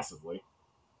off massively.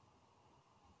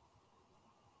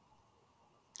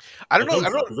 I don't I know. I think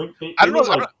don't so, know. because they, I they don't know. made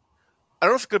like, I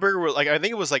don't know if Good Burger was like. I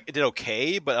think it was like it did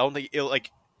okay, but I don't think it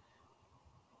like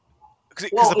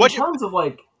because well, the in budget. terms of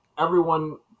like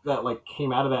everyone that like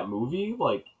came out of that movie,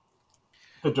 like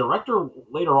the director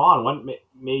later on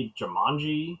made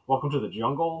Jumanji, Welcome to the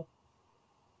Jungle,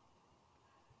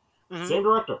 Mhm. same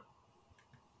director.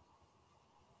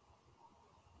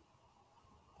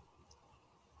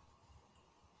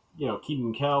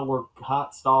 Keaton Kell were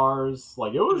hot stars.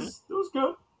 Like Mhm. it was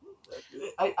good.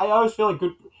 I always feel like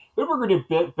Good Burger did a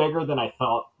bit bigger than I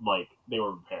thought like they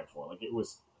were prepared for. Like it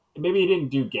was, maybe it didn't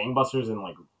do gangbusters and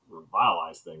like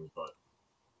revitalize things, but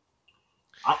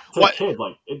to a What? kid,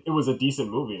 like it was a decent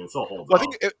movie and it still holds Well, I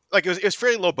think up. it was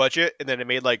fairly low budget, and then it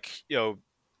made like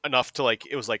enough to like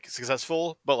it was like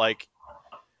successful, but like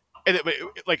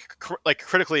like like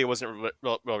critically it wasn't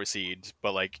well received,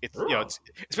 but like it's Really?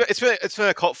 it's been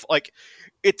a cult like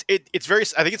it's very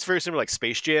I think it's very similar to, like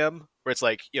Space Jam, where it's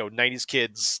like '90s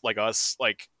kids like us,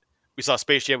 like we saw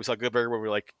Space Jam, we saw Good Burger when we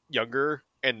were like younger,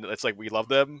 and it's like we love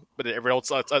them, but everyone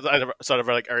else outside of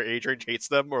like our age range hates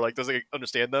them or like doesn't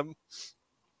understand them.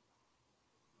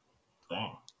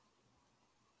 Dang.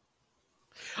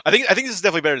 I think this is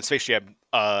definitely better than Space Jam: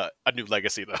 A New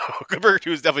Legacy, though. Good Burger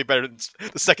 2 is definitely better than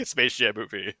the second Space Jam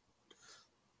movie.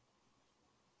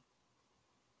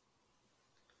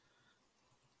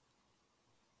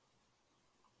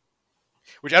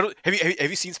 Which I don't have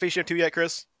you seen Space Jam 2 yet,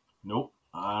 Chris? Nope.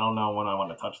 I don't know when I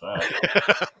want to touch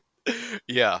that.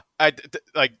 Yeah,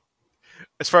 like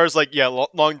as far as like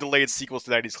long delayed sequels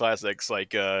to '90s classics.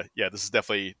 Like yeah, this is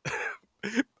definitely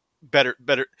better.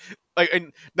 Like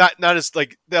and not as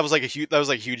like that was like a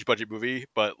huge budget movie,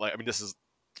 but like I mean this is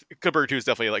Good Burger 2 is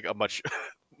definitely like a much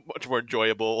much more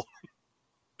enjoyable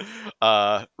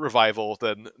revival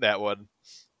than that one.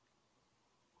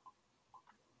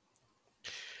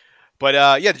 But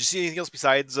yeah, did you see anything else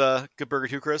besides Good Burger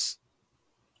 2, Chris?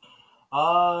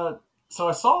 Uh, so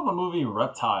I saw the movie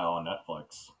Reptile on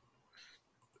Netflix.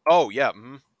 Oh yeah.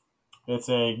 Mm-hmm. It's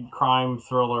a crime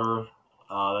thriller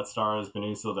that stars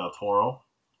Benicio del Toro,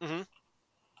 Mm-hmm.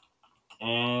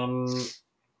 and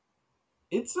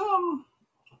it's.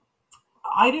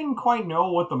 I didn't quite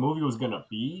know what the movie was gonna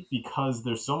be because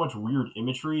there's so much weird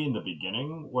imagery in the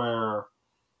beginning where,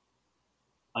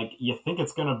 like, you think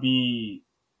it's gonna be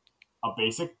a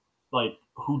basic like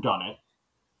who done it.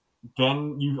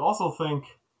 Then you also think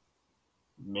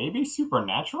maybe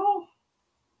supernatural,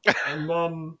 and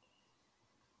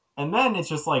then it's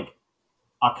just like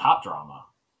a cop drama.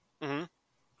 Mm-hmm.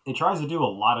 It tries to do a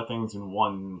lot of things in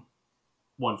one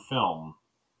film,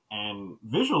 and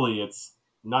visually it's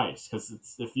nice because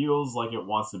it feels like it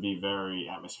wants to be very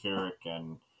atmospheric,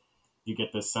 and you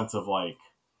get this sense of like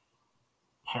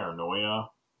paranoia,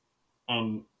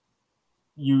 and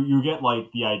you get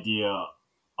like the idea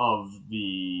of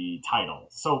the title.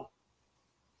 So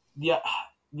the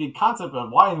the concept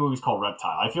of why the movie's called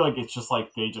Reptile, I feel like it's just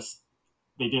like they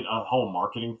did a whole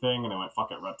marketing thing and they went fuck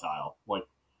it Reptile, like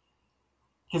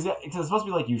because it's supposed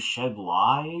to be like you shed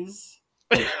lies,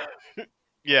 like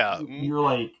Yeah. you're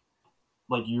like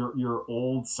your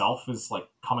old self is like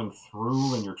coming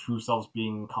through and your true self's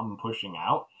being come pushing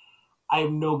out. I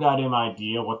have no goddamn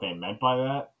idea what they meant by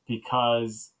that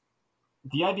because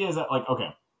the idea is that like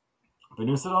okay,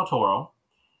 Benicio del Toro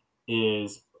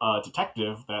is a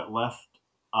detective that left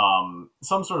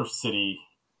some sort of city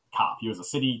cop. He was a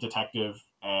city detective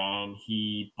and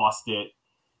he busted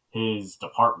his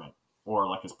department or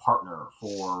like his partner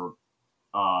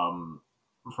um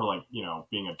for like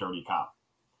being a dirty cop,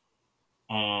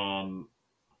 and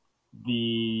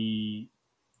the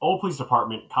old police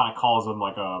department kind of calls him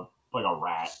like a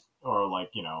rat or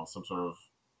like some sort of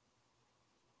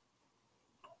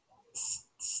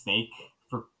snake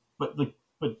for but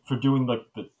for doing like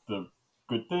the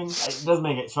good things. It doesn't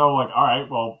make it so I'm like all right,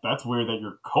 well that's weird that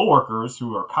your coworkers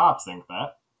who are cops think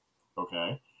that.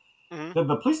 Okay, Mm-hmm. that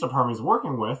the police department is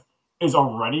working with is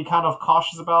already kind of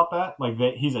cautious about that. Like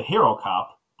that he's a hero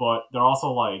cop, but they're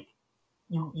also like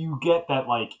you get that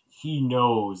like he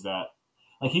knows that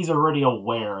like he's already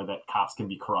aware that cops can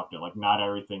be corrupted. Like not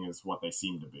everything is what they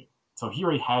seem to be. So he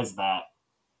already has that,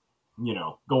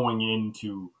 going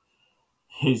into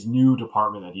his new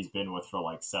department that he's been with for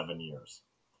like 7 years.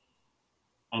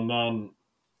 And then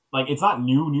like it's not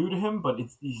new to him, but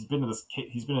he's been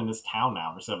in this town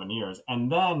now for 7 years.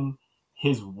 And then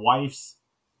his wife's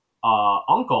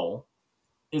uncle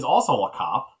is also a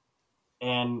cop,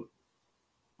 and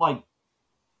like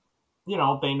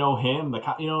they know him.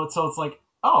 So it's like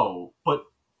oh, but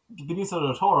Benicio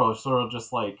del Toro is sort of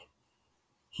just like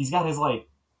he's got his like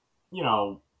you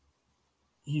know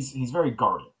he's very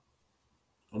guarded,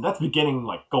 and that's beginning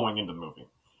like going into the movie.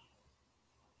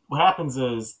 What happens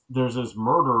is there's this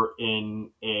murder in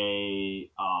a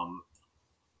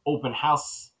open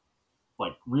house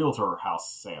like realtor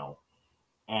house sale,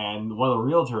 and one of the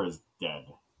realtor is dead.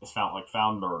 Is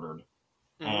found murdered,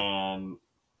 Mm-hmm. and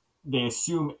they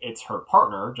assume it's her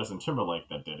partner Justin Timberlake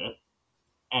that did it,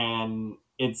 and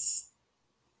it's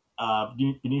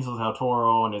Benicio del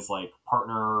Toro and his like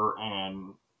partner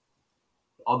and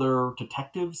other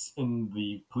detectives in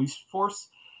the police force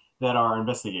that are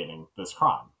investigating this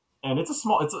crime. And it's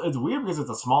weird because it's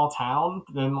a small town.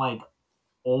 Then like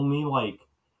only like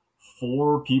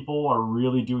four people are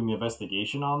really doing the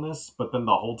investigation on this, but then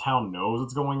the whole town knows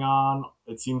what's going on.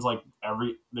 It seems like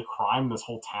the crime in this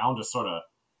whole town just sort of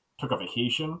took a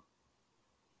vacation.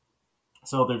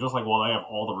 So they're just like, well, they have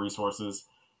all the resources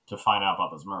to find out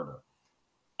about this murder.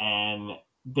 And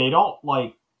they don't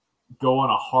like go on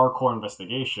a hardcore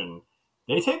investigation.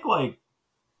 They take like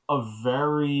a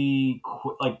very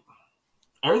quick, like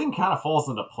everything kind of falls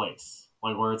into place.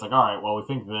 like where it's like, all right, well, we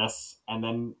think this, and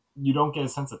then you don't get a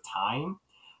sense of time.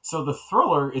 So the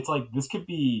thriller, it's like this could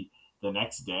be the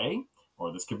next day,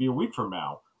 or this could be a week from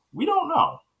now. We don't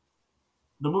know.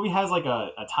 The movie has like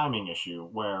a timing issue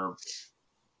where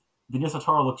Benicio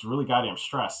Toro looks really goddamn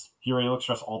stressed. He already looks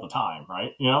stressed all the time,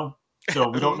 right? You know, so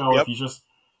we don't know if Yep. he's just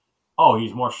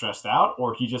he's more stressed out,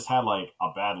 or he just had like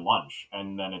a bad lunch,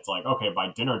 and then it's like, okay,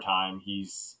 by dinner time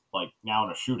he's like now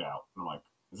in a shootout. And I'm like,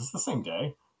 is this the same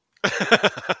day?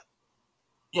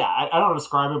 Yeah, I don't know how to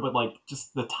describe it, but like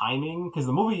just the timing, because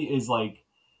the movie is like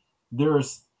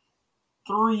there's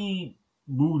three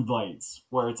mood lights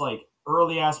where it's like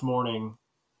early ass morning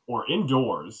or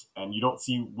indoors and you don't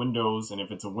see windows, and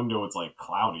if it's a window it's like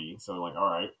cloudy, so like all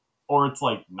right, or it's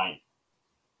like night.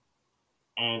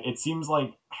 And it seems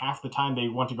like half the time they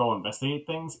want to go investigate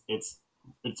things, it's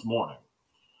morning.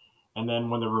 And then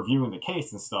when they're reviewing the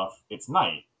case and stuff, it's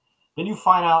night. Then you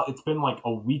find out it's been like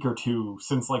a week or two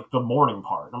since like the morning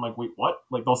part. And I'm like, wait, what?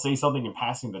 Like they'll say something in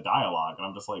passing the dialogue, and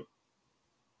I'm just like,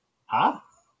 huh?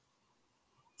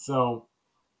 So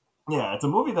yeah, it's a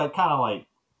movie that kind of like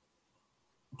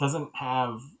doesn't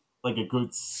have like a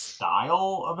good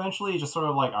style. Eventually, it's just sort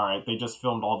of like, all right, they just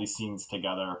filmed all these scenes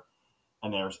together,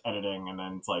 and there's editing, and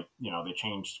then it's like, they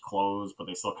changed clothes, but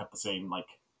they still kept the same like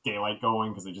daylight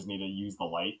going because they just need to use the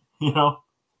light, you know.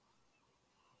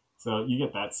 So you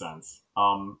get that sense.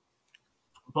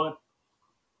 But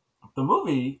the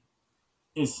movie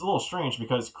is a little strange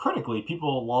because critically,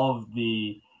 people love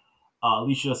the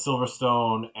Alicia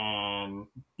Silverstone and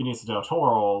Benicio del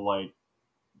Toro like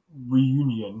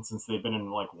reunion, since they've been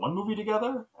in like one movie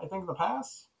together. I think in the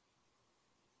past.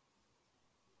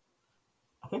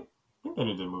 I think they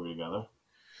did a movie together.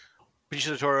 Benicio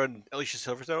del Toro and Alicia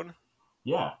Silverstone.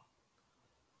 Yeah,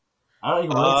 I like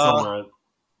read Uh, somewhere.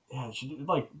 Yeah, she did,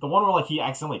 like the one where like he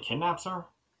accidentally kidnaps her.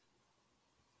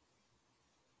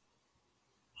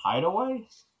 Hideaway?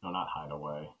 No, not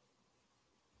Hideaway.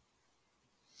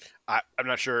 I'm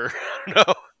not sure. No.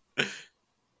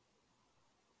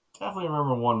 Definitely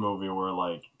remember one movie where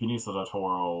like Benicio del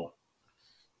Toro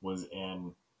was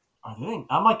in. I think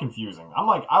I'm like confusing. I'm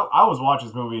like I was watching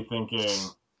this movie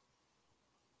thinking,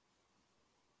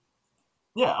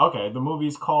 yeah, okay, the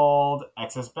movie's called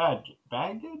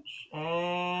Baggage,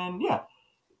 and yeah,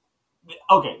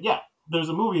 okay, yeah. There's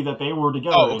a movie that they were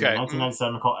together Oh, in okay.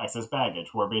 1997 called Excess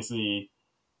Baggage, where basically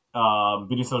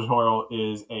Benicio del Toro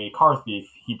is a car thief.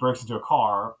 He breaks into a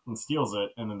car and steals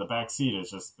it, and then the back seat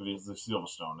is just the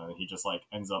Silverstone, and he just like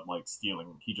ends up like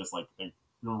stealing. He just like they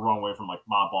run away from like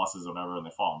mob bosses or whatever, and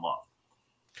they fall in love.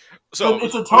 So So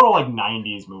it's a total like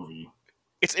 '90s movie.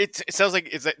 it sounds like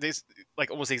it's this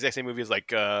like almost the exact same movie as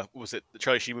like what was it, the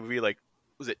Charlie Sheen movie, like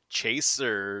was it Chase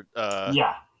or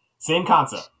Yeah, same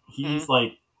concept. mhm, He's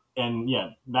like, and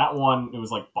yeah, that one it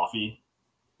was like Buffy.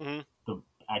 mhm. The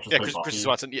actress Yeah, played Chris Buffy.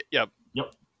 Swanson. Yeah.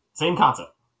 Yep, same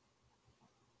concept.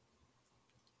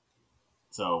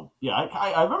 So yeah,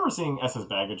 I remember seeing SS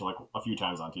Baggage like a few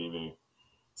times on TV.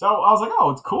 So I was like,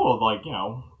 oh, it's cool. Like,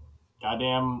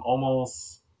 goddamn,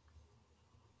 almost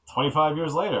 25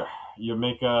 years later, you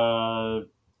make a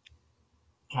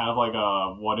kind of like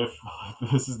a what if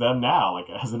this is them now, like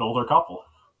as an older couple.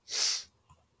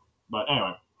 But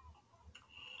anyway,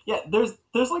 yeah,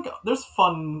 there's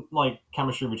fun like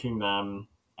chemistry between them,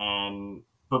 and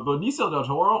but Benicio del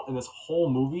Toro in this whole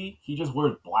movie, he just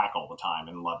wears black all the time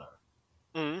and leather.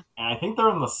 Mhm. And I think they're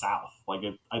in the South. I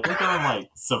think they're in like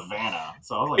Savannah.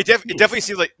 So I was like, It definitely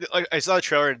seemed like I saw the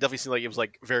trailer and it definitely seemed like it was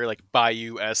like very like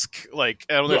bayou esque, like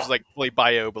I don't know if yeah. it's like fully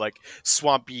bayou, but like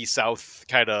swampy South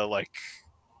kind of like.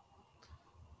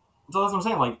 So that's what I'm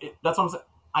saying. Like that's what I'm saying.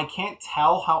 I can't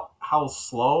tell how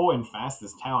slow and fast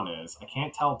this town is. I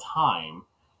can't tell time.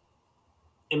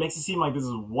 It makes it seem like this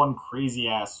is one crazy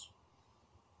ass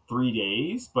 3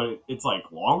 days, but it's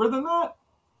like longer than that.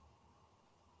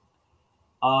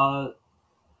 Uh,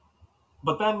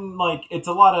 but then like it's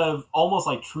a lot of almost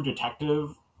like True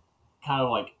Detective, kind of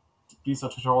like piece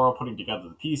of tutorial, putting together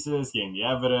the pieces, getting the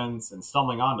evidence, and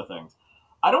stumbling onto things.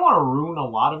 I don't want to ruin a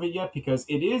lot of it yet because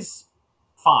it is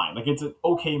fine. Like it's an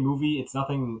okay movie. It's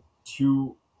nothing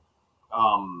too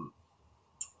um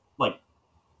like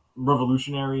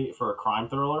revolutionary for a crime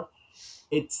thriller.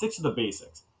 It sticks to the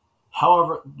basics.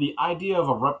 However, the idea of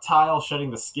a reptile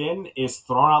shedding the skin is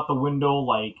thrown out the window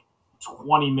like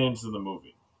 20 minutes of the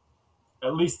movie.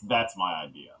 At least that's my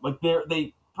idea. Like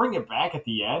they bring it back at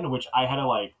the end, which I had to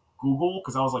like Google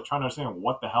because I was like trying to understand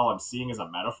what the hell I'm seeing as a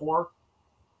metaphor.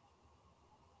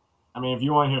 I mean, if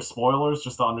you want to hear spoilers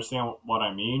just to understand what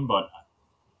I mean, but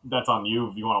that's on you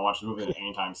if you want to watch the movie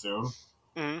anytime soon.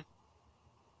 Mhm.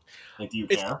 Like, do you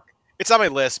It's care? it's on my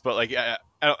list, but like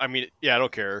I mean, yeah, I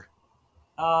don't care.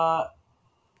 Uh,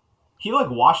 he like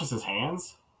washes his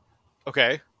hands,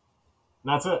 Okay. and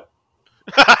that's it.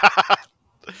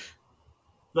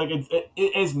 Like it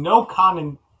is no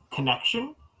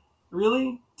connection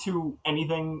really to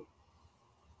anything.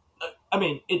 I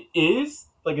mean, it is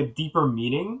like a deeper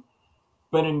meaning,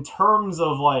 but in terms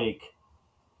of like,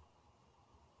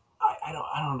 I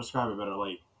don't describe it better.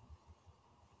 Like,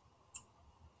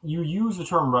 you use the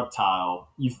term reptile,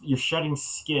 you're shedding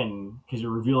skin because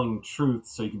you're revealing truth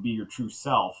so you can be your true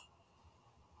self.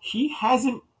 He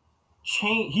hasn't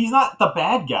changed. He's not the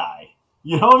bad guy.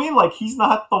 You know what I mean? Like, he's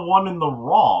not the one in the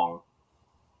wrong.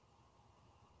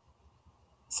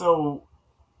 So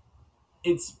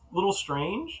it's a little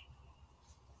strange.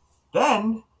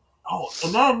 Then,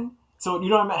 so you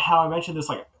know how I mentioned this?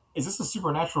 Like, is this a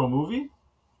supernatural movie?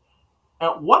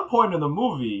 At one point in the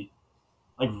movie,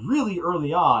 like really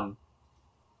early on,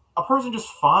 a person just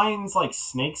finds like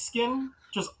snake skin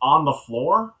just on the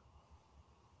floor,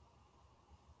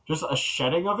 just a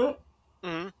shedding of it,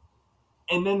 Hmm.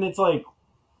 and then it's like,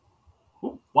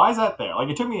 why is that there? Like,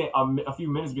 it took me a few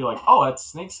minutes to be like, oh, that's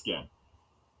snake skin.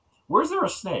 Where's there a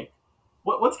snake?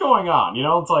 What's going on? You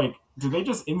know, it's like, did they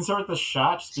just insert the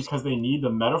shot just because they need the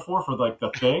metaphor for like the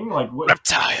thing? Like, what?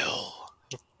 Reptile.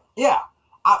 Yeah,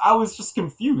 I was just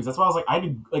confused. That's why I was like, I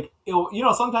did like, you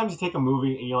know, sometimes you take a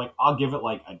movie and you're like, I'll give it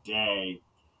like a day,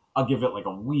 I'll give it like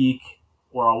a week,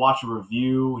 or I'll watch a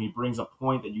review. He brings a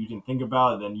point that you didn't think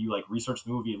about, and then you like research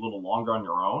the movie a little longer on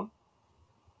your own.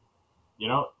 You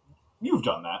know, you've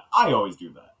done that. I always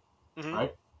do that, Hmm.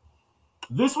 right?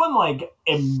 This one, like,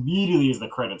 immediately as the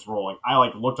credits roll, like, I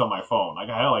like looked on my phone. Like,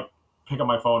 I had to like pick up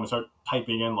my phone and start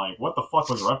typing in like, what the fuck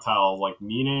was reptile like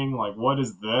meaning? Like, what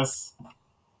is this?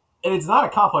 And it's not a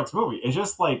complex movie. It's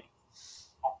just like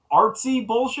artsy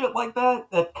bullshit like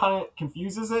that kind of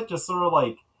confuses it. Just sort of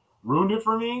like ruined it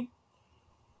for me.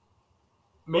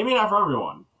 Maybe not for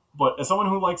everyone, but as someone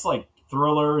who likes like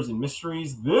thrillers and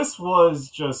mysteries, this was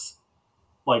just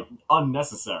like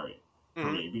unnecessary for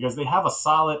Hmm. me because they have a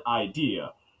solid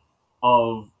idea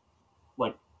of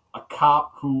like a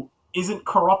cop who isn't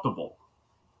corruptible.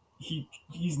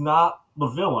 He's not the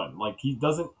villain. Like, he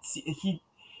doesn't see he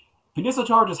Benicio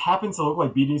Toro just happens to look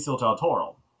like Benicio del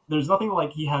Toro. There's nothing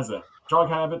like he has a drug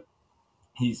habit.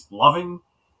 He's loving.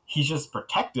 He's just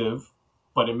protective,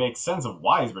 but it makes sense of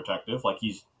why he's protective. Like,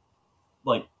 he's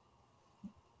like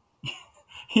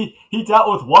he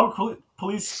dealt with one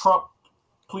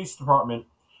police department,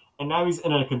 and now he's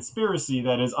in a conspiracy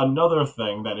that is another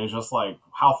thing that is just like,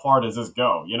 how far does this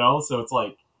go? You know, so it's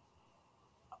like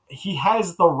he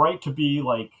has the right to be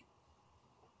like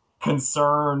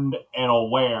concerned and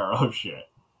aware of shit.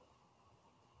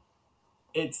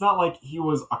 It's not like he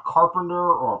was a carpenter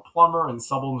or a plumber and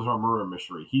stumbled into a murder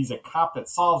mystery. He's a cop that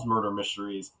solves murder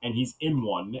mysteries, and he's in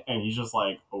one, and he's just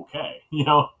like, okay, you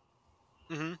know,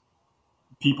 Hmm.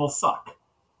 people suck.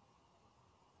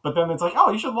 But then it's like,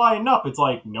 oh, he should lighten up. It's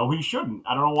like, no, he shouldn't.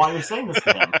 I don't know why you're saying this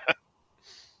to him.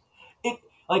 It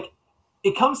like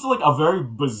it comes to like a very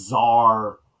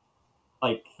bizarre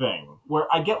like thing where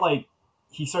I get like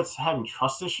he starts having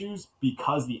trust issues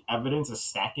because the evidence is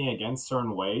stacking against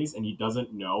certain ways, and he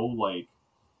doesn't know like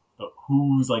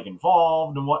who's like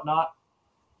involved and whatnot.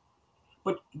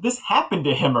 But this happened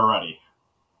to him already.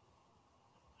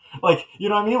 Like, you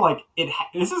know what I mean? Like,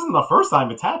 this isn't the first time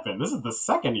it's happened. This is the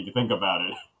second if you think about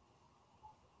it.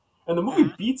 And the movie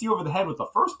Hmm. beats you over the head with the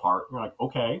first part. And you're like,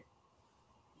 okay,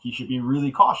 he should be really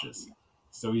cautious.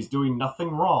 So he's doing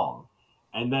nothing wrong.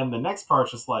 And then the next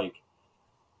part's just like,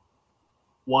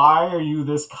 why are you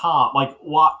this calm? Like,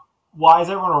 why is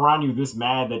everyone around you this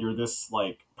mad that you're this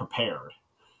like prepared?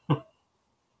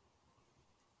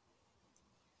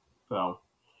 So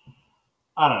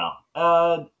I don't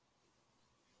know.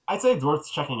 I'd say it's worth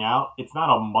checking out. It's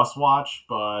not a must watch,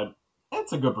 but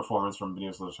it's a good performance from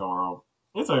Benicio del Toro.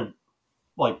 It's a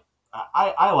like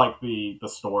I like the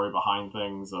story behind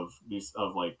things of these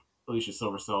of like Alicia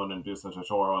Silverstone and Benicio del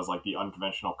Toro as like the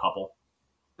unconventional couple.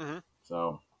 Hmm.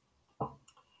 So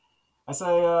I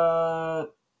say,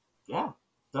 yeah,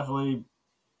 definitely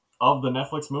of the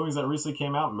Netflix movies that recently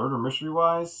came out, murder mystery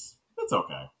wise, it's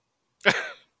okay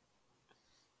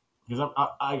because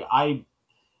I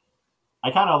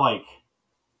kind of like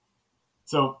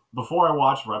so before I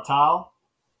watched Reptile,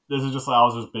 this is just like I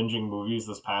was just binging movies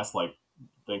this past like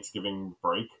Thanksgiving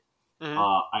break. Hmm.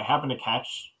 I happened to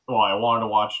catch. Well, I wanted to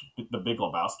watch The Big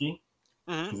Lebowski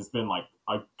Hmm. because it's been like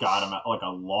like a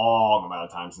long amount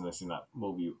of time since I've seen that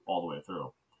movie all the way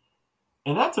through.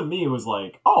 And that to me was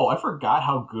like, oh, I forgot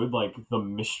how good like the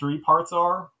mystery parts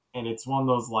are. And it's one of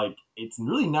those like it's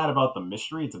really not about the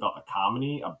mystery; it's about the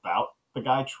comedy about the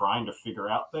guy trying to figure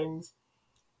out things,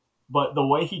 but the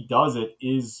way he does it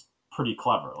is pretty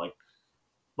clever. Like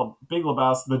the Big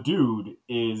Lebowski, the dude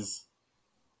is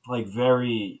like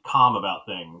very calm about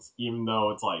things, even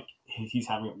though it's like he's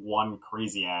having one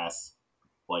crazy ass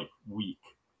like week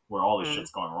where all this Mm.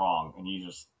 shit's going wrong, and he's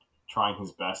just trying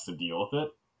his best to deal with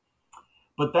it.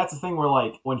 But that's the thing where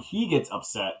like when he gets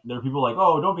upset, there are people like,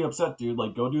 "Oh, don't be upset, dude.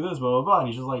 Like, go do this, blah blah blah," and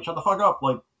he's just like, "Shut the fuck up.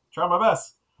 Like, try my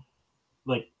best."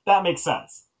 Like that makes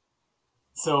sense.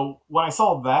 So when I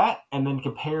saw that, and then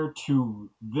compared to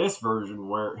this version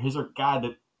where here's a guy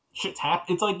that shit's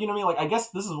happened, it's like, you know what I mean? Like, I guess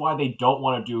this is why they don't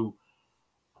want to do.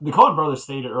 The Coen brothers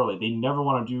stated earlier they never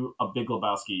want to do a Big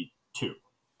Lebowski 2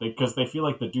 because they feel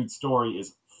like the dude's story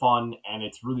is fun and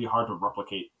it's really hard to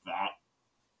replicate that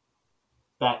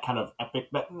kind of epic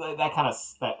that kind of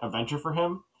that adventure for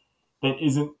him that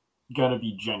isn't gonna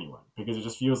be genuine because it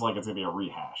just feels like it's gonna be a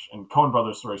rehash. And Coen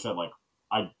Brothers story said like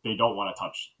they don't want to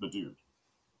touch the dude,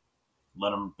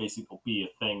 let him basically be a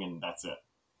thing and that's it.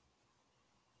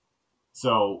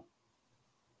 So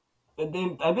I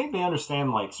think they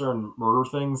understand like certain murder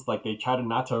things, like they try to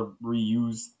not to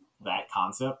reuse that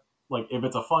concept. Like if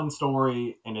it's a fun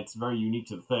story and it's very unique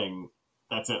to the thing,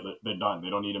 that's it. They're done. They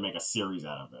don't need to make a series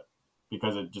out of it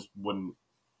because it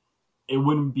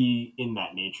wouldn't be in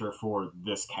that nature for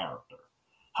this character.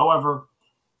 However,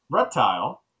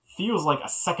 Reptile feels like a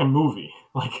second movie.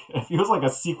 Like it feels like a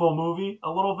sequel movie a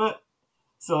little bit.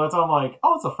 So that's why I'm like,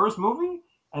 oh, it's the first movie,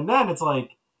 and then it's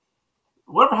like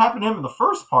whatever happened to him in the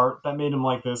first part that made him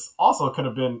like this also could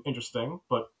have been interesting,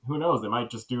 but who knows? They might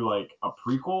just do like a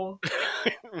prequel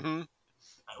Mhm.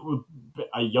 with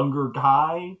a younger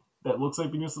guy that looks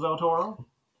like Benicio del Toro.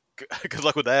 Good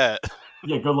luck with that.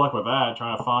 Yeah, good luck with that.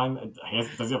 Trying to find.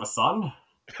 Does he have a son?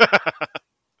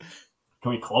 Can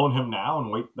we clone him now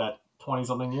and wait that 20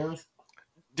 something years?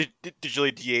 Did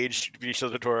you de-age Benicio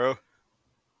del Toro?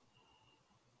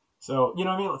 So you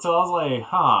know what I mean. So I was like,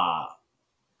 huh.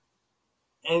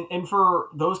 And for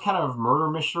those kind of murder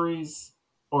mysteries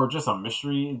or just a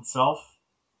mystery itself,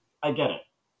 I get it.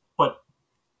 But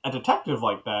a detective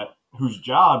like that, whose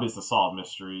job is to solve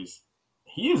mysteries,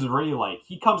 he is really like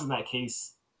he comes in that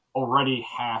case already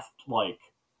half like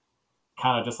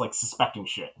kind of just like suspecting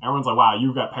shit. Everyone's like, "Wow,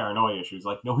 you've got paranoia issues."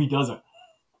 Like, no, he doesn't.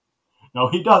 No,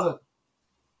 he doesn't.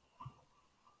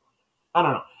 I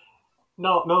don't know.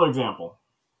 No, another example,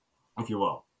 if you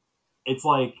will. It's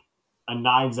like a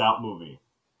Knives Out movie,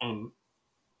 and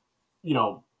you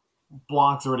know,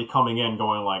 Blanc's already coming in,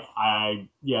 going like,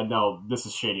 yeah, no, this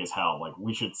is shady as hell. Like,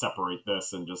 we should separate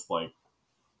this and just like,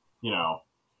 you know,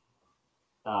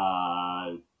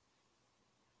 uh,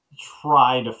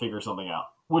 try to figure something out.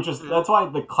 Which is Mm. that's why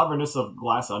the cleverness of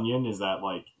Glass Onion is that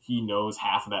like he knows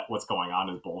half of that what's going on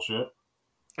is bullshit.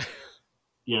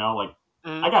 You know, like I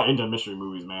Mm. got into mystery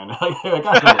movies, man. I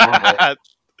got into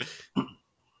Marvel.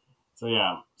 So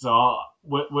yeah. So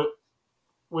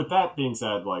with that being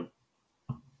said, like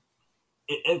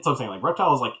it's what I'm saying. Like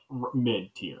Reptile is like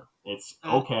mid tier. It's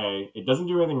Mm. okay. It doesn't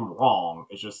do anything wrong.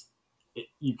 It's just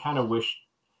you kind of wish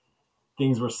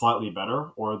things were slightly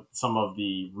better, or some of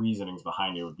the reasonings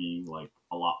behind it would be like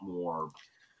a lot more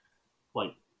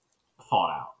like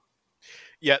thought out.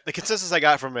 Yeah, the consensus I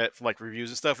got from it, from like reviews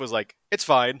and stuff, was like it's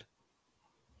fine.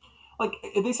 Like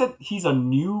they said, he's a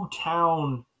new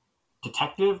town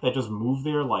detective that just moved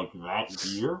there like that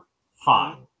year. Mm.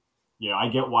 Fine, you know I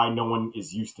get why no one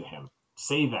is used to him.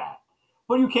 Say that,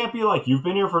 but you can't be like you've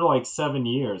been here for like 7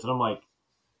 years, and I'm like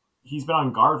he's been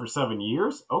on guard for 7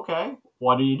 years. Okay,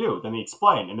 what did he do? Then they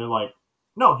explain, and they're like,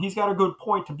 no, he's got a good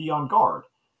point to be on guard.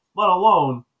 Let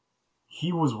alone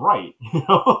he was right. You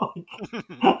know,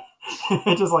 like,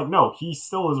 it's just like no, he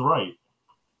still is right.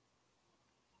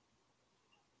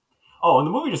 Oh, and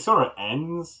the movie just sort of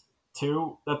ends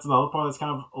too. That's another part that's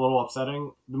kind of a little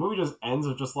upsetting. The movie just ends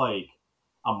with just like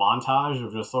a montage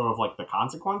of just sort of like the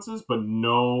consequences, but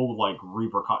no like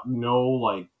no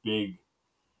like big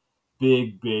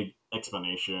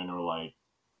explanation or like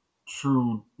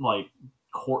true like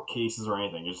court cases or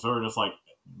anything. It's sort of just like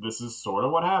this is sort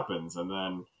of what happens, and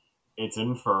then it's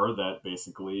inferred that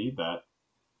basically that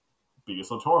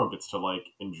Benicio Toro gets to like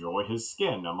enjoy his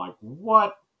skin. I'm like,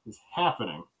 what is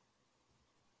happening?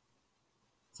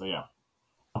 So yeah,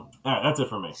 all right, that's it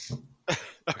for me.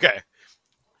 Okay.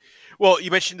 Well,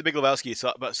 you mentioned the Big Lebowski,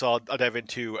 so I'll dive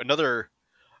into another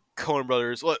Coen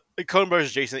Brothers. Well, Coen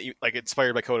Brothers Jason, like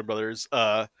inspired by Coen Brothers.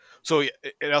 So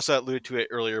it also alluded to it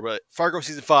earlier, but Fargo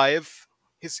season 5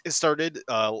 has started.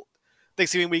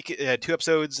 Thanksgiving week it had 2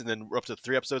 episodes, and then we're up to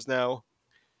 3 episodes now.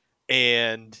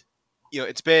 And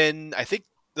it's been, I think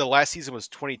the last season was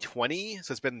 2020,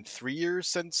 so it's been 3 years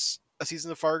since a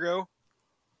season of Fargo.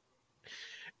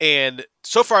 And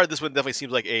so far, this one definitely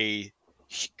seems like a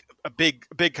big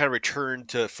kind of return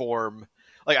to form.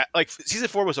 Like season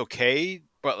 4 was okay,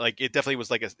 but like it definitely was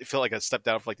like it felt like a step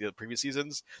down from like the previous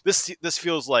seasons. This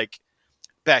feels like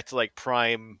back to like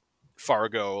prime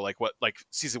Fargo, like what like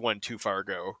season 1, 2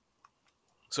 Fargo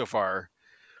so far.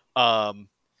 Um,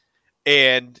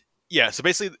 and yeah, so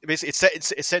basically it's set in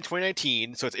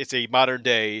 2019, so it's a modern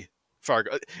day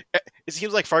Fargo. It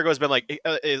seems like Fargo has been like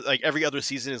every other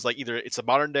season is like either it's a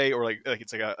modern day or like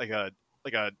it's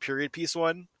like a period piece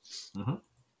one. Mm-hmm.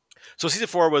 So season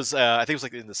 4 was I think it was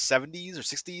like in the 70s or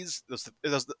 60s. It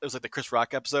was like the Chris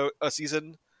Rock episode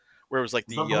season where it was like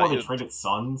Is that the one you they know, traded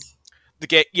sons? the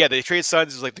gang. Yeah, the Trade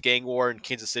Sons is like the gang war in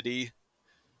Kansas City.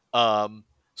 Um,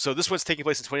 so this one's taking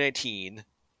place in 2019,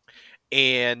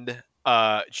 and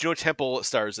Juno Temple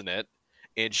stars in it,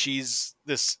 and she's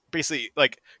this basically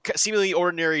like seemingly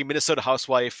ordinary Minnesota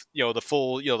housewife. The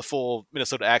full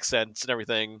Minnesota accents and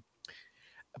everything.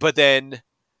 But then,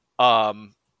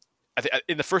 um,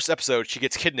 in the first episode, she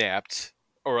gets kidnapped,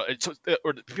 or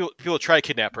people try to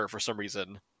kidnap her for some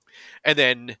reason, and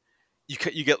then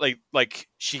you get like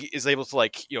she is able to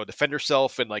like defend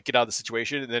herself and like get out of the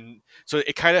situation, and then so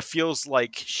it kind of feels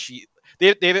like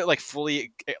they haven't like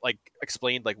fully like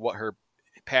explained like what her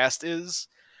past is,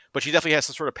 but she definitely has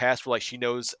some sort of past where like she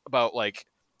knows about like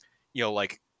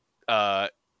like uh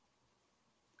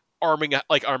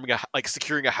like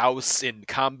securing a house in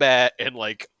combat and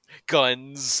like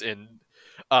guns and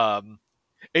um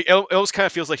it almost kind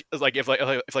of feels like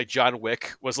if like John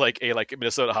Wick was like a like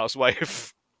Minnesota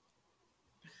housewife.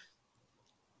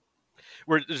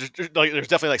 Where there's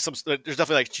definitely like there's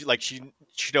definitely she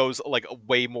knows like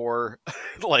way more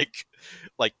like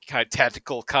kind of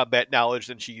tactical combat knowledge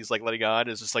than she's like letting on.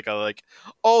 It's just like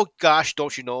oh gosh,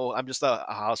 don't you know I'm just a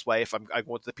housewife. I'm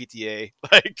going to the PTA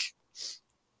like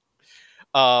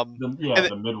um and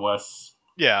The Midwest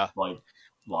yeah like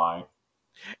lie.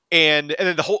 and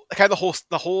then the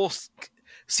whole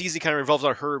season kind of revolves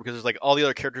on her because there's like all the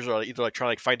other characters are either like trying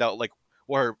to like find out like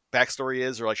what her backstory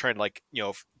is or like trying to like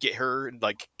get her and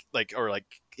or like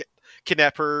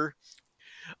kidnap her.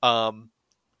 um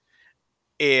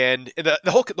and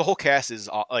the whole cast is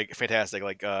like fantastic.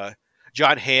 Like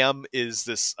John Hamm is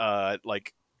this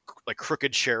like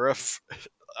crooked sheriff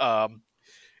um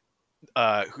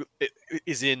who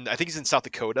is in, I think he's in South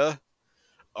Dakota,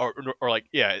 or like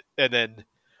yeah. And then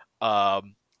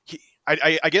um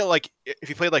I get like if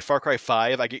you play like Far Cry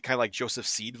 5, I get kind of like Joseph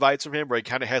Seed vibes from him, where he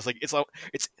kind of has like it's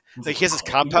He's like like he a has this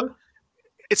compound. carpenter?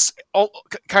 It's all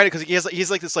kind of because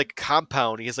he's like this like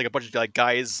compound. He has like a bunch of like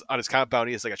guys on his compound.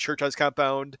 He has like a church on his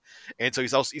compound, and so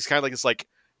he's kind of like this like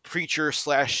preacher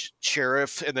slash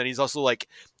sheriff, and then he's also like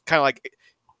kind of like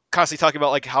constantly talking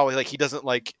about like how like he doesn't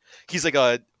like he's he's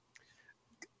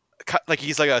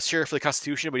like a sheriff for the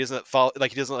Constitution, but he doesn't follow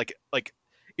like he doesn't like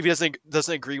if he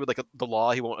doesn't agree with like the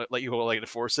law, he won't like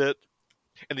enforce it.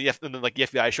 And then like the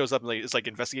FBI shows up and like is like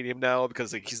investigating him now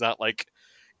because like he's not like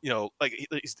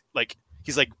like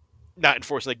he's like not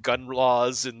enforcing like gun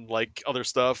laws and like other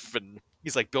stuff, and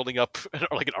he's like building up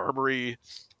like an armory.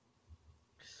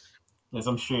 Yeah,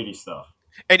 some shady stuff.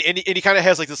 And he kind of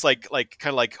has like this like kind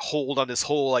of like hold on this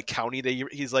whole like county that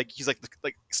he's like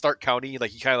Stark County,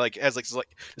 like he kind of like has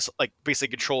this like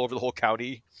basic control over the whole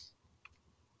county.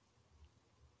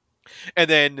 And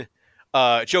then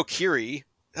Joe Keery,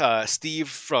 Steve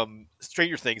from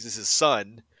Stranger Things, is his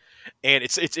son, and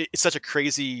it's such a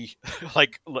crazy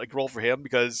like role for him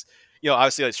because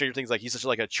obviously like Stranger Things, like he's such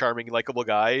like a charming likable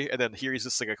guy, and then here he's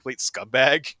just like a complete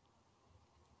scumbag.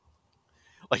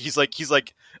 Like he's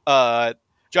like uh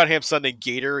John Hamm's son named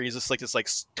Gator. He's just like this like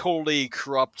totally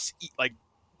corrupt like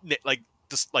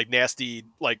just like nasty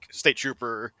like state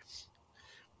trooper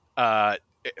uh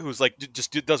who's like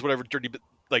just does whatever dirty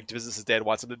like business his dad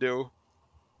wants him to do,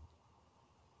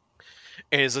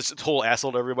 and is just a total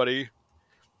asshole to everybody.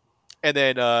 And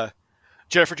then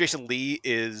Jennifer Jason Leigh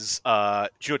is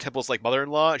Juno Temple's like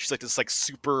mother-in-law. She's like this like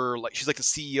super like she's like the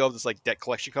CEO of this like debt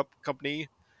collection company,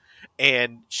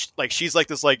 and she's like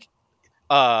this like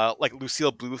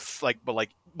Lucille Bluth but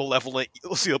like malevolent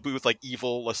Lucille Bluth, like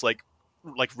evil, less like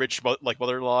rich like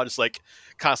mother-in-law, just like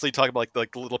constantly talking about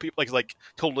like the little people, like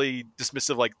totally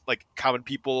dismissive like common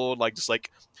people, and like just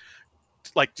like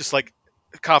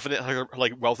confident her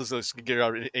like wealth is going to get her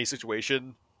out of any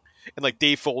situation. And like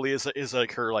Dave Foley is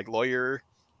like her like lawyer,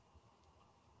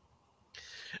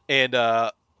 and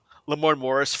Lamorne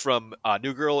Morris from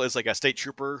New Girl is like a state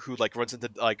trooper who like runs into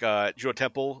like Juno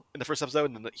Temple in the first episode,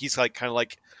 and then he's like kind of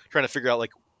like trying to figure out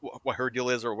like what her deal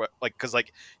is, or what like because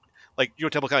like Juno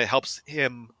Temple kind of helps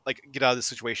him like get out of this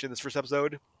situation in this first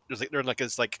episode. They're in like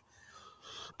this like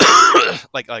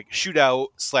like shootout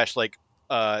slash like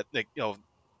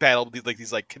battle with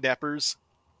these like kidnappers,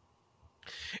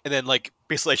 and then like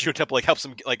basically Shiro Temple like helps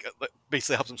him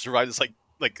basically helps him survive this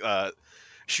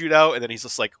shootout, and then he's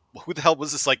just like, who the hell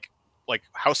was this like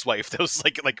housewife that was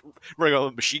like running around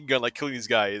with a machine gun like killing these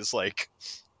guys like.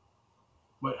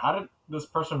 Wait, how did this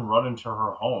person run into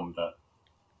her home that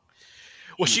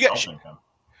Well, she was helping him?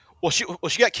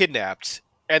 She got kidnapped,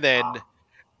 and then Ah,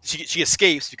 she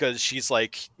escapes because she's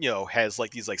like has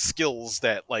like these like skills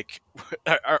that like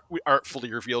aren't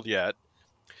fully revealed yet,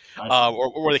 I see.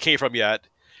 or where they came from yet.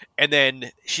 And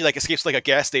then she like escapes to, like a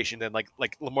gas station, and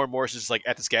like Lamar Morris is like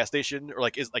at this gas station, or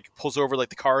like is like pulls over like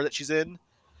the car that she's in,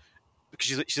 because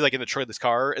she's like in the trunk of this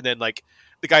car, and then like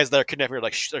the guys that are kidnapping her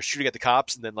like are shooting at the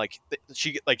cops, and then like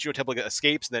she like Juno Temple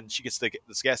escapes, and then she gets to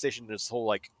this gas station. And there's this whole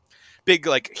like big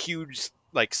like huge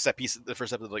like set piece in the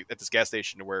first episode like at this gas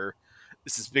station where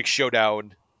this is big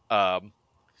showdown, and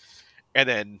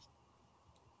then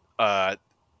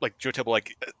like Juno Temple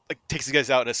like takes the guys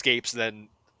out and escapes, and then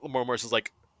Lamar Morris is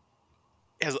like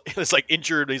is like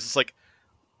injured, and he's just like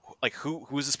who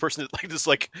is this person that,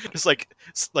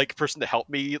 like person to help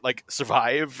me like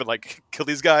survive and like kill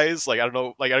these guys, like I don't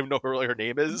know, like I don't even know who her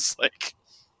name is, like.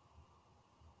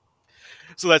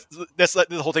 So that's like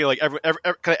the whole thing, like kind of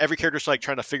every character's like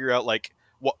trying to figure out like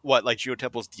what like Juno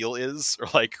Temple's deal is, or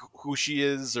like who she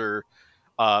is, or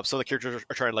some of the characters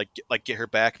are trying to like get her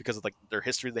back because of like their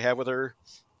history they have with her.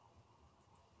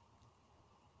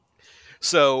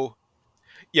 So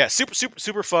yeah,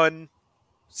 super fun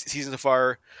season so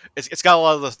far. It's got a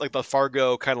lot of the like the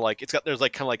Fargo kind of like, it's got, there's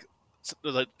like kind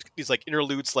of like these like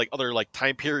interludes like other like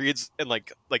time periods, and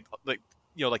like like the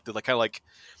like kind of like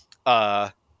uh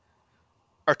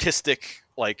artistic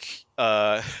like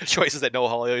choices that Noah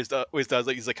Hawley always does.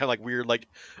 Like he's like kind of like weird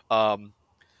um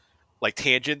like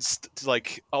tangents to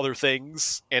like other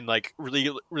things, and like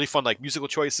really fun like musical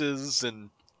choices. And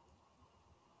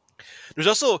there's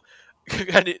also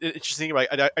kind of interesting, like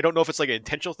I don't know if it's like an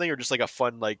intentional thing or just like a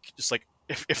fun like just like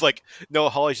if like Noah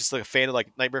Hawley's just like a fan of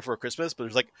like Nightmare Before Christmas, but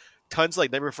there's like tons of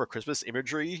like Nightmare Before Christmas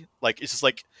imagery. Like it's just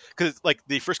like, because like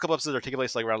the first couple episodes are taking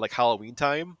place like around like Halloween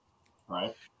time,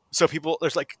 Right. so people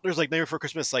there's like Nightmare Before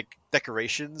Christmas like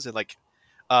decorations, and like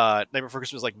Nightmare Before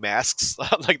Christmas like masks.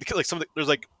 Like some of the, there's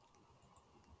like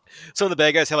some of the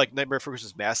bad guys have like Nightmare Before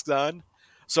Christmas masks on.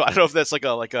 So I don't know if that's like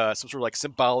a some sort of like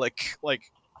symbolic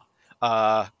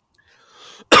uh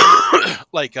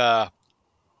like so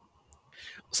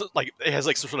like it has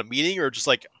like some sort of meaning, or just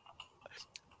like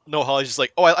no, Holly's just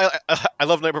like, oh, I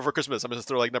love Nightmare Before Christmas, I'm gonna just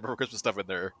throw like Nightmare Before Christmas stuff in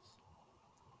there.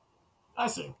 I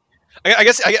see. I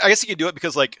guess you can do it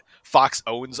because like Fox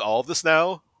owns all of this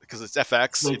now because it's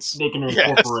FX. They can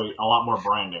incorporate a lot more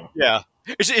branding. Yeah.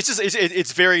 It's just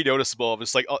it's very noticeable.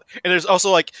 It's like, and there's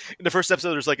also like in the first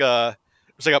episode there's like the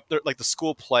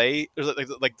school play. There's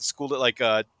like the school that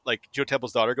like Joe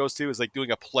Temple's daughter goes to is like doing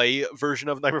a play version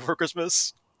of Nightmare Before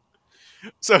Christmas.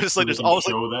 So it's So like they there's can always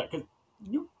show that, because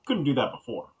you couldn't do that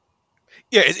before.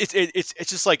 yeah, it's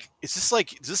just like, is this like,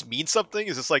 does this mean something?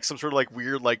 Is this like some sort of like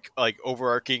weird like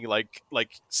overarching like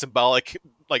symbolic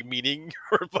like meaning,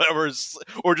 or whatever,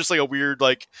 or just like a weird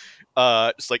like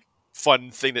just like fun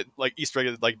thing that like Easter egg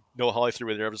that like Noah Hawley threw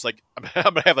in there. I'm just like, I'm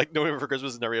gonna have like November for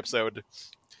Christmas in every episode.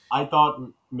 I thought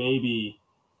maybe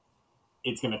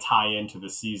it's going to tie into the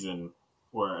season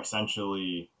where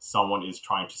essentially someone is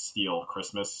trying to steal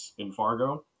Christmas in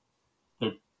Fargo.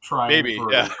 They're trying Maybe,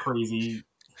 for yeah. a crazy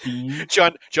theme.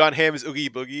 John Hamm's Oogie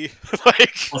Boogie.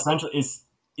 Like Essentially,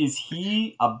 is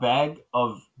he a bag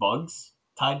of bugs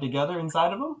tied together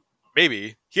inside of him?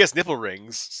 maybe he has nipple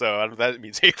rings, so I don't know if that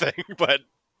means anything, but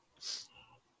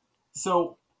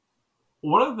So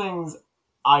one of the things,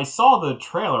 I saw the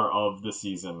trailer of the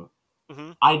season.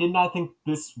 mhm. I did not think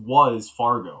this was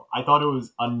Fargo. I thought it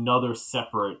was another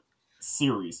separate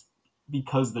series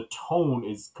because the tone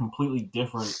is completely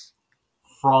different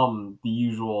from the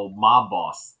usual mob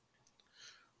boss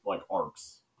like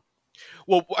arcs.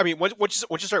 Well, I mean, once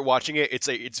you start watching it,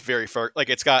 it's very far. Like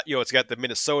it's got it's got the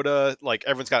Minnesota, like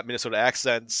everyone's got Minnesota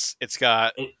accents. It's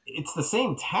got It's the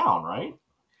same town, right?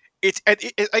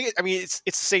 I mean, it's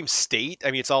the same state. I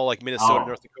mean, it's all like Minnesota, Oh,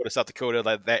 North Dakota, South Dakota,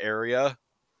 that area.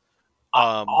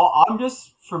 Um, I'm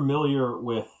just familiar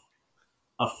with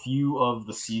a few of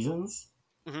the seasons.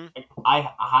 mhm.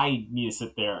 I need to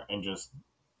sit there and just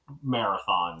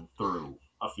marathon through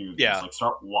a few of these. Yeah. Like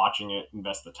start watching it,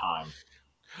 invest the time.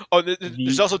 Oh, The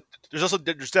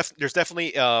there's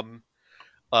definitely Risha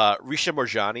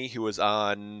Morjani, who was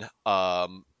on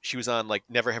she was on like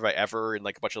Never Have I Ever and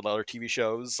like a bunch of other TV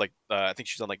shows. Like I think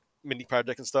she's on like Mini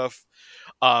Project and stuff.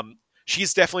 Um,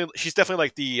 she's definitely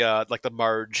like the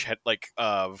Marge like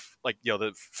of like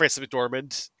the Frances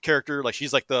McDormand character. Like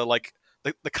she's like the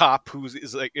cop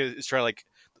is trying to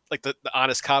like the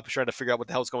honest cop who's trying to figure out what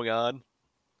the hell's going on.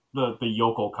 The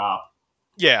yokel cop.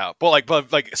 Yeah, but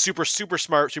super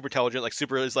smart, super intelligent. Like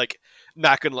super is like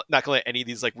not gonna let any of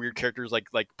these like weird characters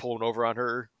like pulling over on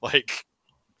her. Like,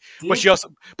 but Did she also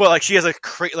but like she has a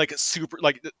like a super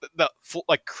like the full,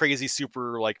 like crazy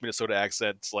super like Minnesota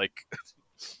accent. Like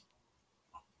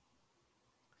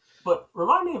but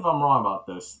remind me if I'm wrong about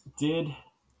this. Did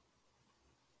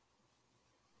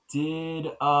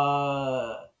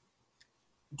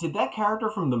did that character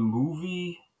from the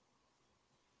movie,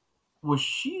 was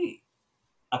she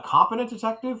a competent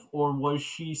detective or was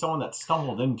she someone that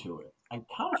stumbled into it? I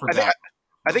kind of I think forgot.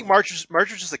 I think Marge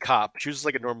was just a cop. She was just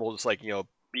like a normal just like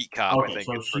beat cop. I Okay, think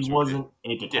in so the she first movie. wasn't a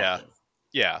Yeah, detective.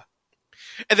 yeah.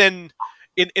 And then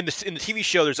in the TV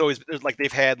show, there's like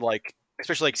they've had like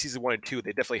especially like season 1 and 2,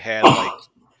 they definitely had like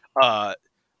uh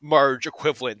Marge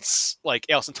equivalents like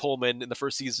Alison Tolman in the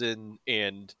first season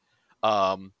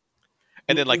um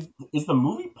and then like Is the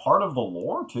movie part of the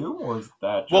lore too, or is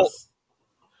that well just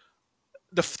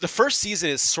the first season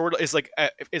is sort of is like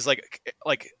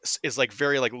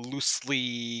very like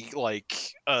loosely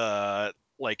it's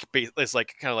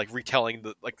like kind of like retelling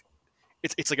the like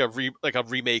it's like a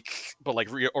remake but like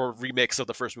or remix of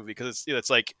the first movie because it's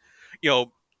like you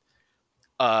know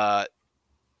uh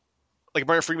like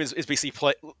Martin Freeman is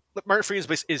basically Martin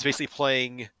Freeman is basically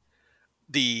playing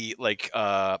the like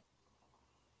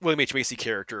William H Macy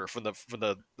character from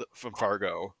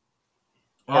Fargo,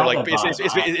 or ah, like that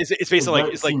vibe? it's based on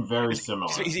like It seemed very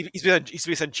similar. he's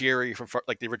based on Jerry from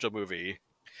like the original movie,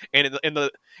 and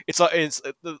it's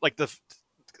like the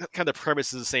kind of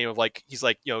premise is the same of like he's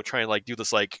like trying to like do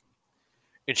this like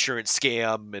insurance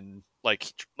scam and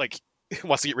like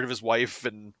wants to get rid of his wife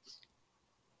and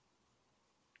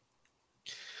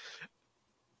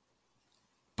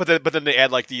but then they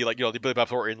add like the the Billy Bob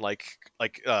Thornton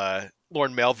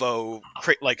Lauren Malvo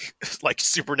like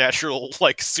supernatural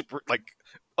like super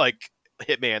like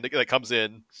hitman that comes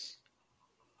in.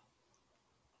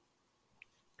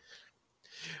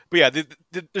 But yeah,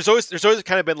 there's always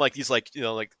kind of been like these like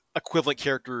like equivalent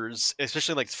characters,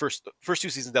 especially like the first two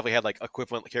seasons definitely had like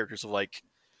equivalent characters of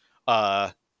uh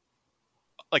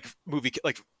like movie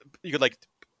like you could like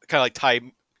kind of like tie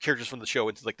characters from the show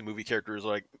into like the movie characters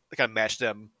or like kind of match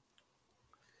them.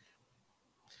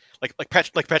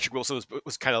 Patrick Wilson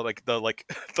was kind of like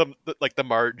the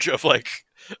Marge of like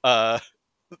uh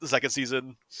the second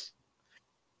season.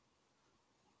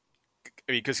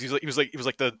 I mean, because he was like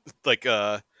like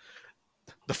the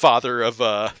father of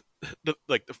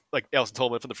like Alison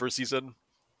Tolman from the first season,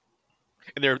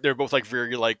 and they're both like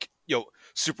very like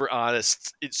super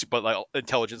honest, super like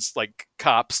intelligence like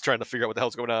cops trying to figure out what the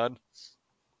hell's going on.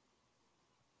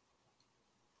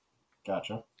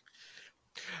 Gotcha.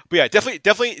 But yeah,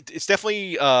 it's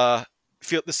definitely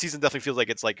feel this season definitely feels like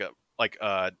it's like like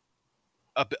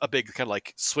a big kind of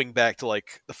like swing back to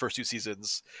like the first two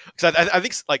seasons because I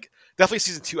think like definitely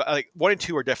season two like 1 and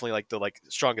 2 are definitely like the like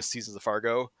strongest seasons of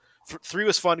Fargo. 3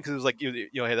 was fun because it was like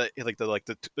had like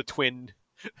the twin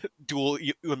dual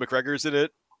Ewan McGregor's in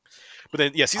it. But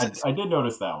then yeah, I did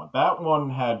notice that one. That one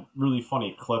had really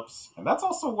funny clips, and that's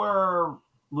also where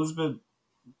Elizabeth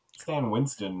Stan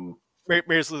Winston. Mary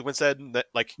Elizabeth Winstead that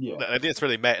like Yeah. I think that's where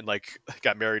they met and like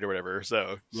got married or whatever.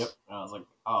 So Yep. And I was like,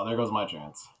 oh, there goes my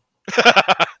chance.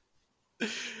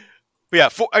 But yeah,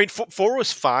 four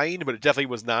was fine, but it definitely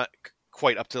was not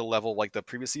quite up to the level like the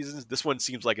previous seasons. This one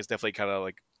seems like it's definitely kind of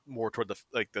like more toward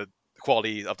the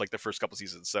quality of like the first couple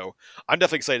seasons. So I'm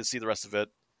definitely excited to see the rest of it.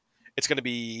 It's going to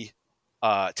be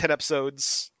 10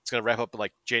 episodes. It's going to wrap up in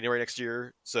like January next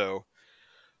year. So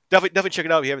definitely check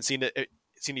it out if you haven't seen it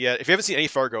yet. If you haven't seen any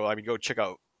Fargo, I mean, go check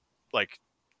out like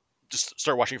just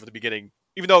start watching it from the beginning.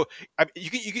 Even though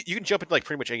you can jump into like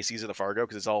pretty much any season of Fargo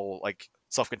because it's all like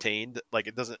self-contained. Like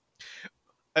it doesn't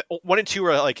 1 and 2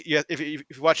 are like yeah. If you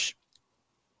watch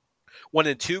 1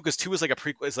 and 2, because 2 is like a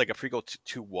prequel, is like a prequel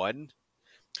to 1.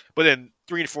 But then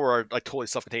 3 and 4 are like totally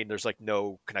self-contained. There's like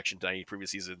no connection to any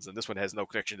previous seasons, and this one has no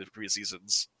connection to the previous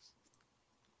seasons.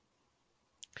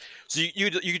 So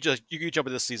you could jump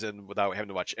in this season without having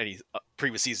to watch any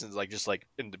previous seasons, like just like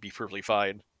and to be perfectly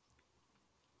fine.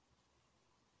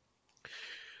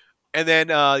 And then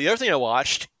the other thing I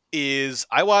watched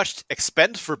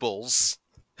Expend4bles,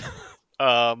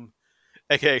 um,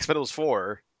 aka Expend4bles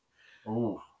 4,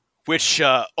 Ooh. which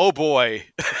oh boy,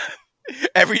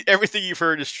 everything you've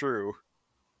heard is true.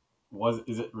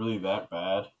 Is it really that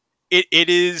bad? it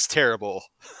is terrible.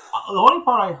 The only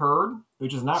part I heard,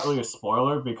 which is not really a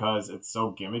spoiler because it's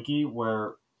so gimmicky,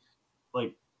 where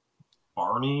like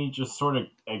Barney just sort of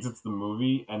exits the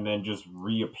movie and then just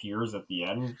reappears at the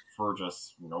end for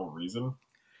just no reason.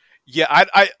 Yeah,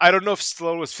 I don't know if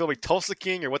Stallone was filming Tulsa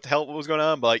King or what the hell was going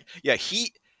on, but like, yeah,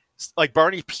 he like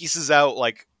Barney pieces out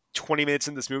like 20 minutes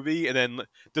in this movie and then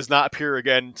does not appear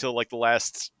again until like the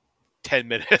last 10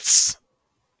 minutes.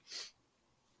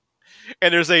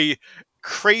 And there's a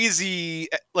crazy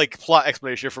like plot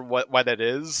explanation for why that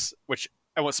is, which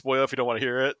I won't spoil if you don't want to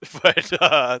hear it. But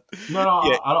No,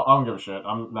 yeah, I don't give a shit.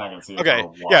 I'm not gonna see it for okay,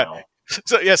 a yeah. while.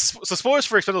 So yes, so spoilers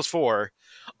for Expendables 4.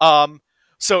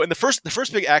 So in the first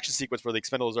big action sequence where the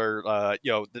Expendables are,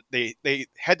 they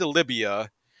head to Libya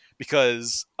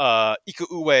because Iko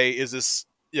Uwe is this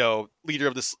leader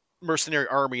of this mercenary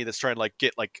army that's trying to like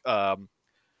get like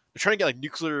they're trying to get like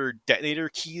nuclear detonator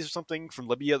keys or something from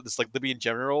Libya, this like Libyan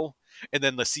general, and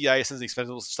then the CIA sends the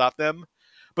Expendables to stop them.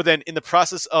 But then in the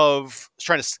process of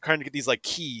trying to get these like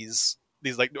keys,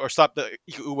 these like or stop the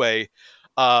Iko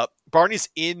Uwe, Barney's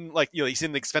in like he's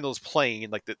in the Expendables plane,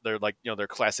 like they're like their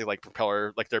classic like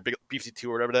propeller, like their big BC-2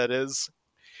 or whatever that is,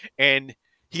 and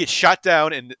he gets shot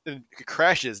down and it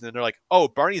crashes, and then they're like, "Oh,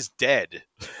 Barney's dead."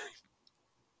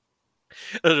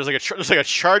 There's like a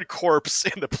charred corpse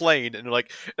in the plane, and they're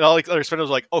like, and all like other Expendables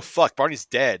are like, "Oh fuck, Barney's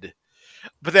dead."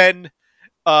 But then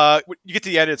when you get to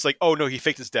the end, it's like, "Oh no, he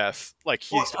faked his death." Like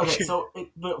Well, he's okay, so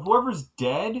but whoever's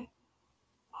dead,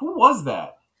 who was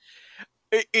that?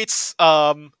 it's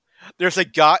there's a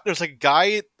guy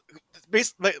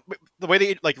basically like, the way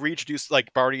they like reintroduced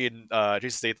like Barney and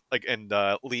Jason Statham like and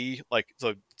Lee like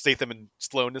so Statham and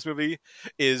Stallone in this movie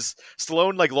is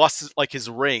Stallone like lost his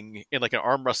ring in like an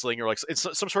arm wrestling or like it's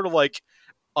some sort of like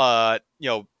uh you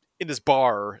know in this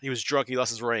bar he was drunk, he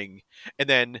lost his ring, and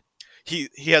then he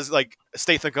has like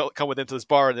Statham come with him to this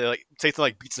bar, and they like Statham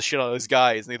like beats the shit out of those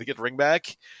guys and they get the ring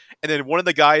back, and then one of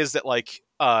the guys that like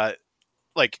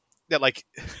that like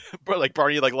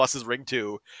Barney like lost his ring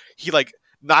to, he like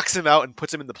knocks him out and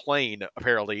puts him in the plane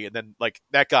apparently, and then like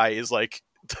that guy is like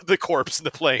the corpse in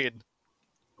the plane.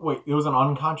 Wait, it was an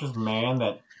unconscious man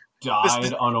that This died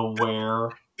this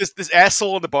unaware. this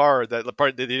asshole in the bar that the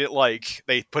part that they didn't like,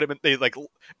 they put him in, they like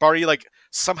Barney like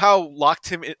somehow locked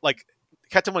him in, like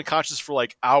kept him unconscious for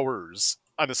like hours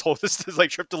on this whole this like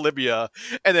trip to Libya,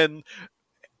 and then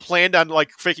planned on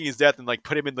like faking his death and like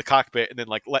put him in the cockpit and then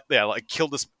like like kill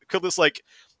this like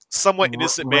somewhat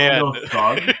innocent man. Rando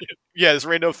thug. Yeah, this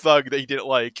random thug that he didn't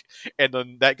like, and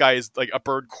then that guy is like a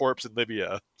burned corpse in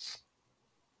Libya.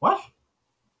 What?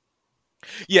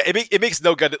 Yeah, it makes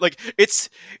no good. Like it's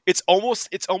almost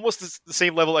the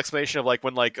same level explanation of like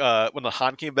when the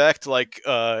Han came back to like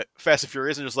Fast and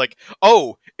Furious and just like,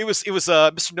 oh, it was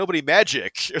Mr. Nobody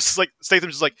magic. It's just like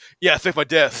Statham's just like, yeah, I faked my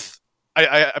death.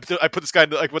 I put this guy in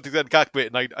the, like went to the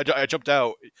cockpit and I jumped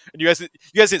out, and you guys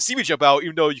didn't see me jump out,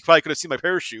 even though you probably could have seen my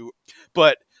parachute,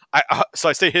 but so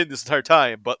I stayed hidden this entire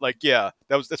time. But like, yeah,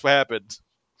 that's what happened.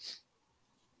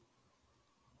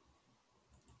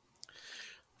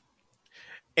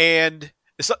 And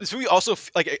this movie also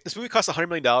like this movie costs $100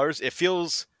 million. It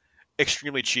feels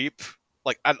extremely cheap.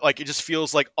 Like it just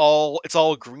feels like it's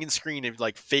all green screen and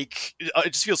like fake.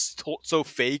 It just feels so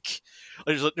fake.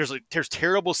 There's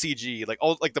terrible CG. Like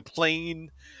all like the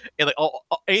plane and like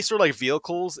any sort of like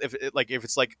vehicles. If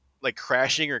it's like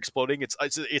crashing or exploding,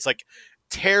 it's like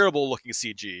terrible looking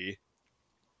CG.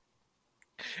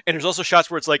 And there's also shots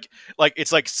where it's like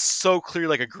so clear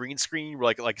like a green screen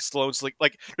where like Stallone's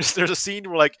like there's a scene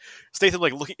where like Statham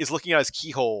like looking at his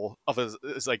keyhole of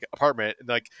his like apartment, and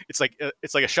like it's like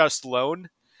a shot of Stallone,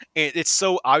 and it's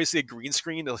so obviously a green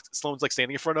screen that Stallone's like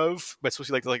standing in front of, but it's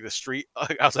supposed to be like the street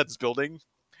outside this building.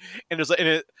 And there's like and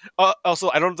it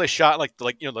also I don't know if they shot like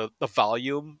the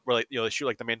volume where like they shoot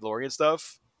like the Mandalorian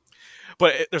stuff,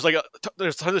 but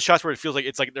there's tons of shots where it feels like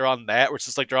it's like they're on that, where it's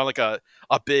just like they're on like a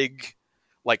big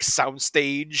like sound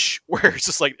stage where it's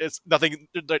just like it's nothing.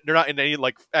 They're not in any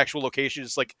like actual location.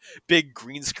 It's like big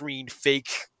green screen fake.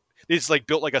 They just like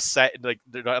built like a set and like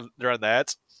they're on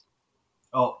that.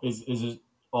 Oh, is it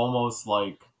almost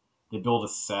like they build a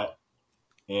set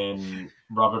in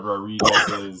Robert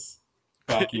Rodriguez's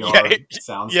Yeah, backyard yeah,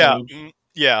 soundstage?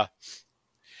 yeah.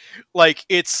 Like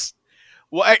it's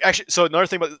well, actually. So another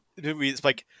thing about the movie is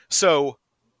like so.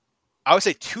 I would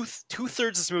say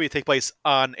two-thirds of this movie take place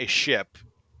on a ship,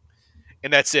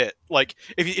 and that's it. Like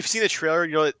if you've seen the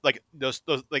trailer, like those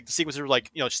like the sequences where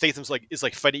like Statham's like is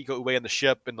like fighting Iko away on the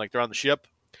ship, and like they're on the ship.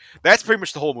 That's pretty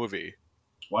much the whole movie.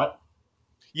 What?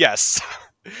 Yes,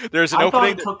 there's an I thought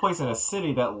opening. it took place in a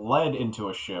city that led into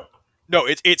a ship. No,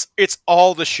 it's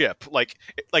all the ship. Like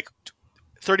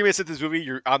 30 minutes into this movie,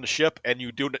 you're on the ship and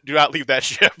you do not leave that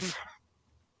ship.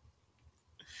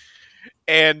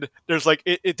 And there's like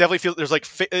it definitely feels there's like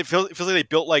it feels like they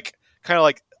built like kind of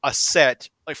like a set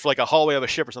like for like a hallway of a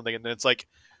ship or something, and then it's like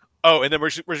oh, and then we're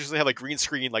just gonna have like green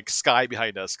screen like sky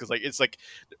behind us because like it's like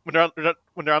when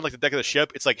they're on like the deck of the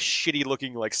ship, it's like shitty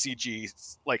looking like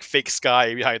CG like fake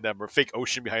sky behind them or fake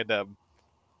ocean behind them.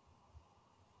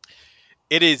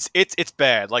 It's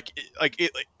bad like I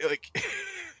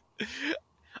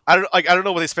don't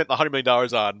know what they spent $100 million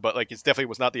on, but like it's definitely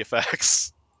was not the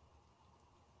effects.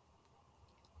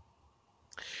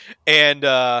 And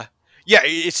yeah,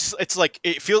 it's like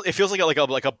it feels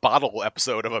like a bottle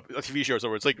episode of a TV show. So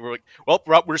where it's like well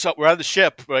we're on the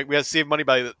ship, right? We have to save money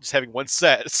by just having one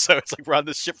set, so it's like we're on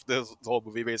this ship for this whole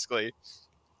movie basically.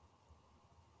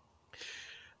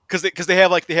 Because they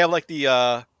have like the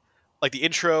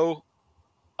intro,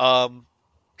 kind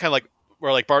of like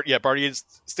where like Barney and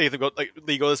Statham go like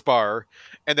they go to this bar,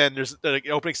 and then there's like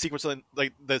an opening sequence in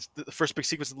like the first big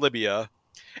sequence in Libya.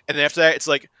 And then after that, it's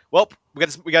like, well, we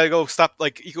got to go stop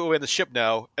like Eco and the ship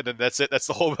now, and then that's it. That's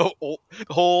the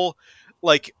whole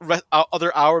like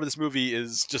other hour of this movie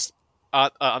is just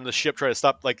on the ship trying to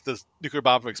stop like the nuclear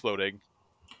bomb from exploding.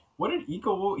 What did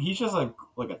Eco? He's just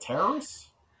like a terrorist.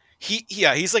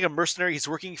 He's like a mercenary. He's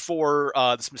working for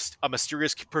a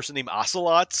mysterious person named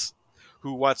Ocelot,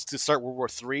 who wants to start World War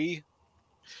III.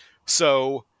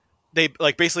 So they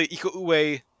like basically Iko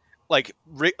Uwe like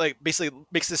basically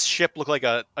makes this ship look like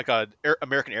a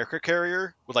American aircraft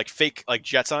carrier with like fake like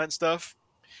jets on it and stuff,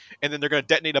 and then they're gonna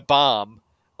detonate a bomb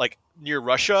like near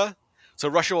Russia. So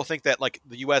Russia will think that like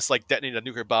the U.S. like detonated a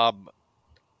nuclear bomb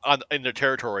in their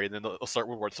territory, and then they'll start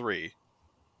World War III.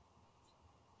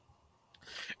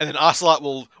 And then Ocelot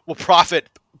will profit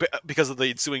because of the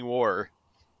ensuing war.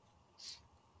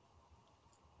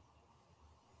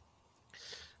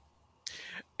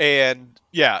 And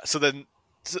yeah, so they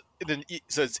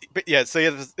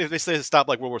say to stop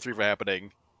like World War III from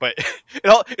happening, but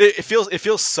it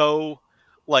feels so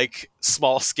like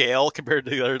small scale compared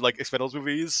to the other like Expendables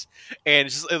movies, and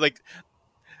it's just like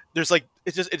there's like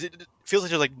it feels like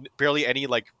there's like barely any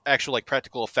like actual like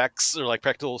practical effects or like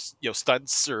practical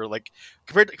stunts or like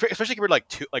especially compared to like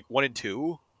two like one and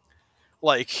two.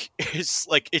 Like it's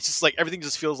just like everything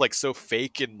just feels like so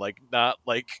fake and like not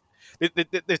like they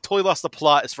totally lost the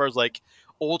plot as far as like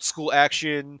old school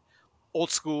action,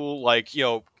 old school like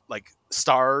like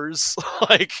stars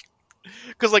like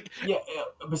because like Yeah.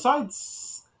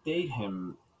 Besides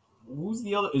Statham, who's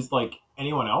the other? Is like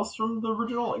anyone else from the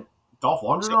original? Like Dolph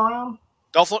Lundgren so around?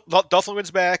 Dolph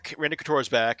Lundgren's back, Randy Couture's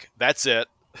back. That's it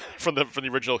from the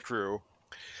original crew,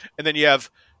 and then you have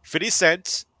 50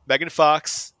 Cent, Megan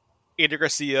Fox, Andy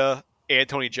Garcia, and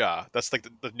Tony Jaa. That's like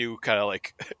the new kind of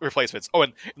like replacements. Oh,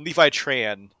 and Levi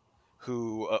Tran,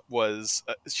 who was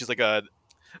she's like a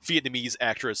Vietnamese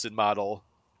actress and model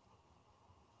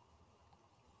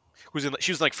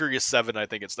she was in like Furious 7, I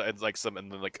think it's like some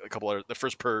and then like a couple of the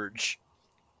first Purge.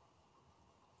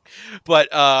 But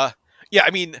yeah,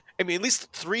 I mean at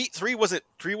least three wasn't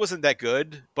that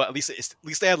good, but at least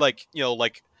they had like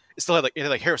like it had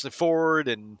like Harrison Ford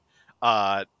and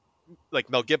uh like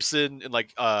Mel Gibson and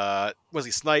like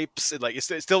Wesley Snipes and like it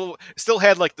still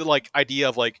had like the like idea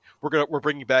of like we're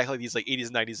bringing back like these like 80s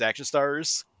and 90s action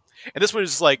stars, and this one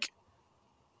is just like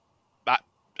not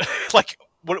like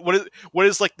what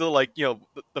is like the like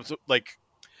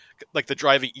like the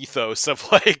driving ethos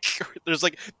of like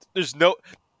there's no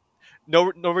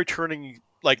returning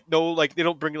like no like they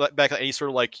don't bring back any sort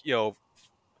of like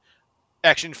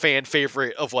action fan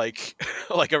favorite of like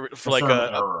like a for A like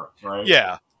certain era, right?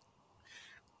 yeah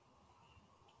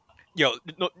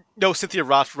no Cynthia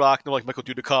Rothrock, no like Michael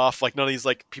Dudikoff, like none of these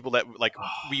like people that like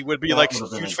we would be That like would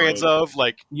have been a huge fans great. of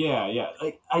like Yeah, yeah.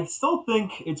 Like, I still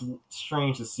think it's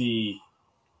strange to see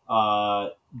uh,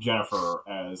 Jennifer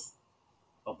as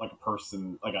like a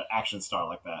person, like an action star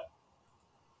like that.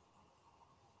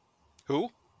 who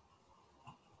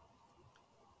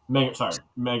Megan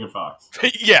Fox.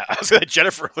 yeah I was gonna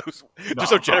Jennifer No, there's no I'm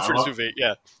sorry. Jennifer in this movie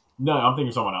yeah No, I'm thinking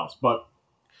of someone else. But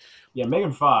yeah,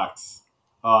 Megan Fox.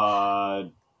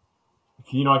 I'm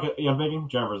thinking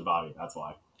Jennifer's body. That's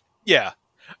why. yeah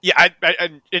yeah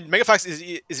and Megan Fox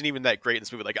isn't even that great in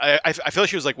this movie like I feel like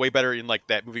she was like way better in like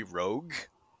that movie Rogue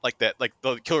like that like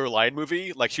the Killer Lion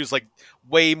movie like she was like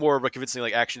way more of a convincing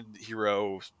like action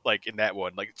hero like in that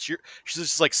one like she's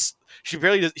just like she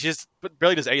just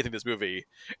barely does anything in this movie,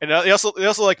 and they also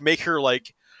like make her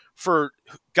like for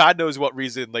God knows what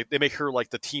reason like they make her like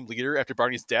the team leader after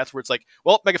Barney's death where it's like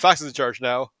well Megan Fox is in charge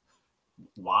now.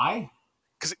 Why?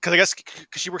 because I guess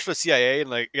because she works for the CIA, and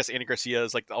like I guess Andy Garcia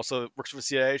is like also works for the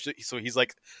CIA, so he's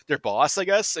like their boss, I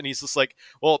guess, and he's just like,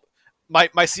 well,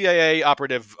 my CIA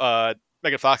operative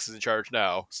Megan Fox is in charge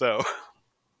now, so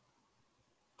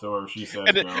So wherever she says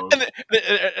and goes.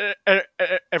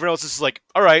 everyone else is just like,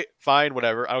 all right, fine,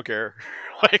 whatever, I don't care,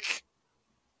 like.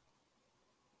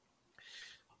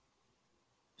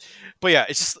 But yeah,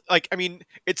 it's just like I mean,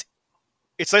 it's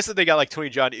nice that they got like Tony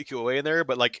John Ikuoe in there,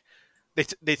 but like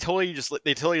they totally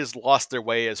just lost their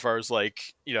way as far as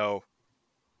like I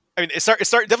mean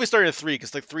definitely started at three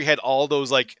because like three had all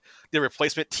those like the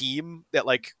replacement team that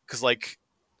like because like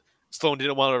Stone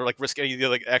didn't want to like risk any of the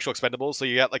like actual expendables, so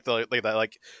you got like the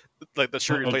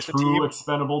sure A replacement true team.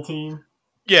 expendable team.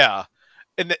 Yeah,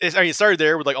 and I mean it started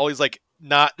there with like all these like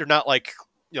they're not like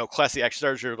classy action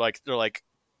stars. They're like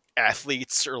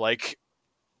athletes or like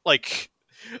like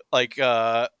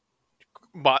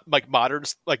modern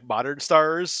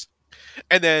stars,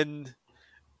 and then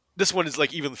this one is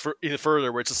like even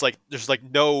further where it's just like there's like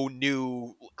no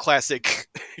new classic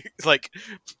like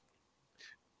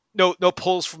no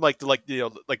pulls from like the like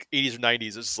like 80s or 90s.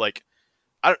 It's just like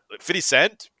I don't 50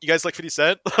 Cent. You guys like 50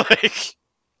 Cent? Like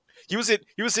he was in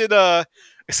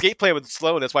Escape Plan with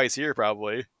Sloan. That's why he's here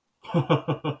probably.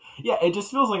 Yeah, it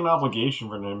just feels like an obligation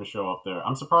for him to show up there.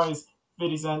 I'm surprised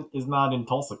 50 Cent is not in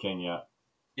Tulsa King yet.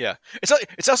 Yeah,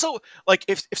 it's also like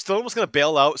if Stallone was gonna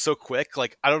bail out so quick,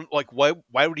 like I don't like why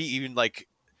would he even like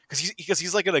because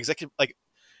he's like an executive like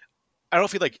I don't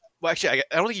feel like well actually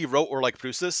I don't think he wrote or like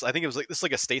produced this. I think it was like this is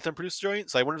like a Statham produced joint,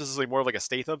 so I wonder if this is like more of like a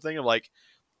Statham thing. I'm like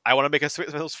I want to make a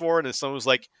Spaceballs 4, and then someone was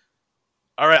like,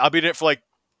 all right, I'll be in it for like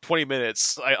 20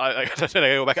 minutes. I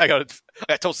go back. I got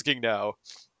Tulsa King now.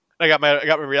 I got my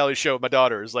reality show with my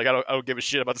daughters. Like I don't give a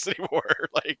shit about this anymore.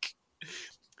 Like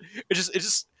it's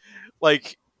just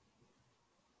like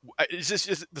it's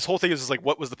just this whole thing is just like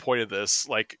what was the point of this?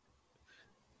 Like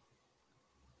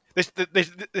they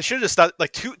should have just stopped.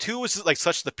 Like two was just, like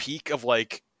such the peak of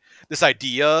like this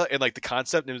idea and like the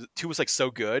concept. And two was like so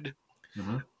good.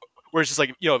 Mm-hmm. Where it's just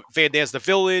like Van Damme's the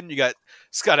villain. You got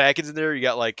Scott Adkins in there. You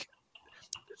got like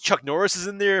Chuck Norris is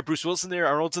in there. Bruce Willis in there.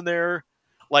 Arnold's in there.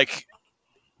 Like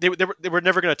they were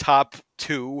never gonna top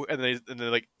two, and then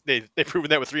like they've proven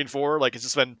that with 3 and 4. Like it's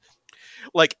just been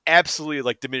like absolutely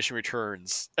like diminishing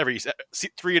returns every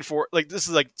 3 and 4. Like this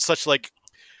is like such like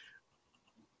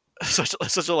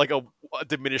such a like a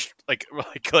diminished like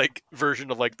version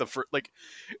of like the first, like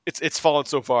it's fallen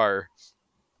so far.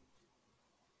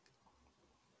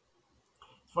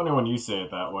 It's funny when you say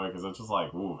it that way because it's just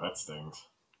like, ooh, that stings.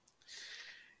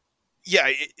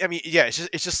 Yeah, I mean, yeah,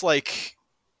 it's just like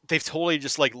they've totally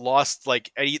just like lost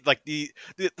like any like the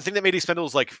thing that made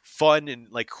Expendables like fun and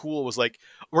like cool was like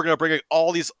we're gonna bring like,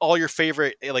 all your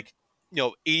favorite like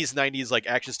 80s 90s like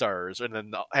action stars and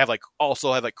then have like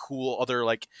also have like cool other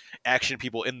like action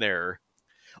people in there.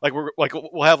 Like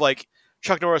we'll have like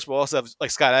Chuck Norris. We'll also have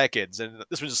like Scott Adkins, and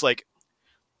this was just like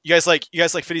you guys like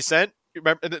 50 Cent. You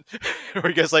remember? And then, or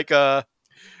you guys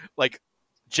like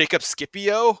Jacob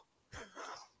Scipio?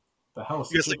 The hell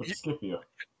is You guys Jacob like Scipio?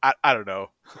 I don't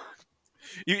know.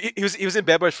 He was in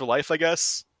Bad Boys for Life, I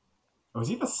guess. Was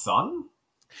he the son?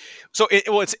 So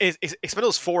it's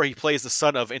Expendables 4. He plays the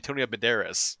son of Antonio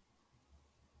Banderas.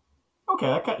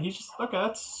 Okay, he's just okay.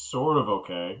 That's sort of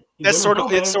okay. That's sort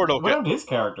of it's sort of What okay. happened to his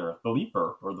character, the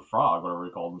Leaper or the Frog, whatever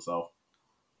he called himself?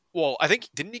 Well, I think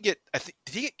didn't he get? I think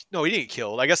did he get? No, he didn't get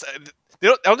killed. I guess they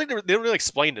don't. I don't think they don't really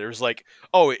explain it. It was like,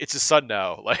 oh, it's his son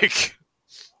now. Like,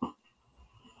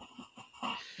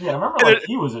 Yeah, I remember and,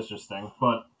 he was interesting,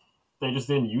 but they just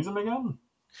didn't use him again.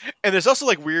 and there's also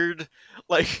like weird,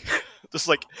 like just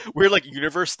like weird like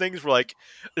universe things where like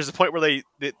there's a point where they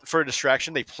for a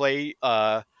distraction they play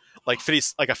like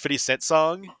 50 like a 50 Cent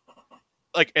song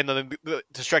like and then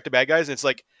distract the bad guys and it's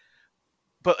like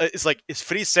but it's like is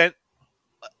 50 Cent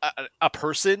a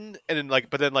person and then like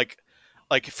but then like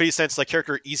 50 Cent's like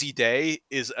character Easy Day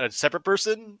is a separate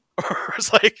person or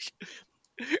it's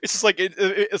just like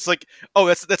it's like oh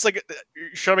that's like you're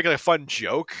trying to make like a fun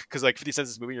joke because like 50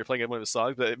 Cent's movie you're playing one of his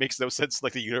songs but it makes no sense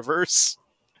like the universe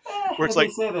where it's They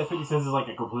like say that 50 Cent is like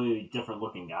a completely different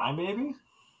looking guy, maybe.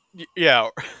 yeah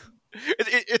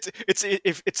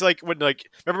it's like when like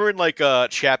remember when like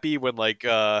Chappie when like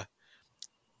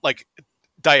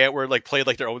Diane Ward like played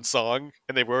like their own song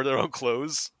and they wore their own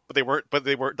clothes but they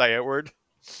weren't Diane Ward.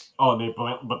 Oh,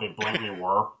 but they blankly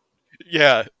were.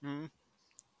 Yeah.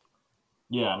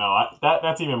 Yeah, no,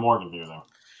 that's even more confusing.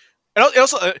 And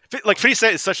also like 50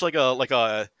 Cent is such like a like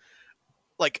I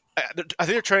think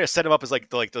they're trying to set him up as like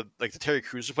the Terry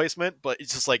Crews replacement, but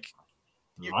it's just like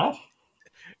What?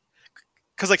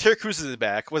 because like Terry Crews is in the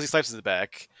back, Wesley Snipes is in the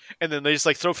back, and then they just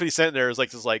like throw 50 Cent in there as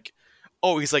like this like,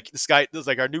 oh, he's like this guy, this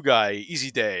like our new guy, Easy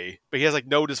Day, but he has like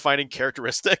no defining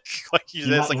characteristic. Like he He's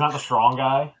has not, like he's not the strong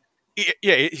guy.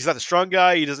 yeah, he's not the strong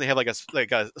guy. He doesn't have like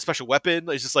a special weapon.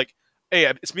 He's just like, hey,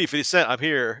 it's me, 50 Cent. I'm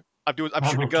here. I'm I'm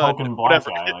shooting a a gun. token black Whatever.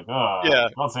 guy. Like, Yeah,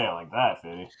 don't say it like that,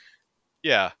 Fitty.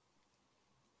 yeah.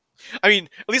 I mean,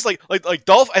 at least like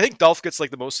Dolph. I think Dolph gets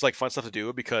like the most like fun stuff to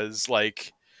do because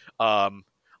um,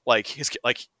 like his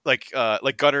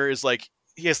like Gunner is like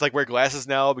he has to like wear glasses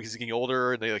now because he's getting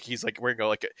older and he's like wearing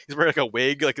he's wearing like a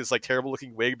wig like this like terrible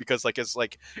looking wig because like his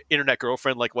like internet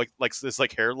girlfriend likes this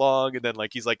like hair long and then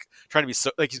like he's like trying to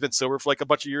be like he's been sober for like a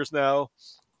bunch of years now.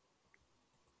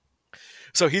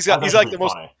 So That's he's actually like the pretty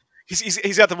most funny.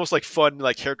 he's got the most like fun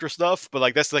like character stuff, but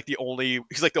like that's like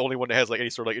he's like the only one that has like any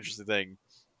sort of like interesting thing.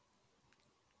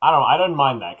 I don't know. I didn't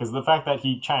mind that because the fact that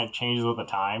he kind of changes with the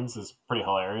times is pretty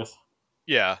hilarious.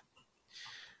 Yeah.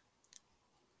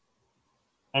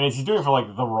 And he's doing it for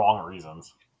like the wrong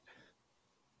reasons.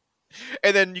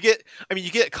 And then you get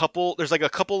a couple there's like a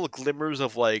couple of glimmers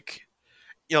of like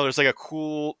there's like a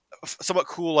cool somewhat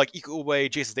cool like equal way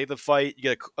Jason Statham fight. You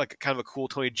get like kind of a cool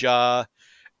Tony Jaa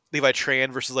Levi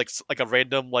Tran versus like a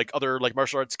random like other like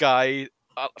martial arts guy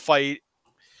fight.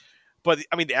 But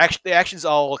I mean the action's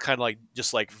all kind of like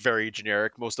just like very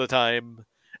generic most of the time,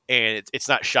 and it's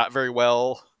not shot very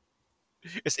well.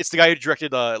 It's the guy who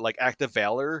directed like Act of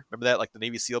Valor. Remember that, like the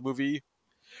Navy SEAL movie,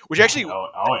 which actually Oh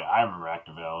yeah, I remember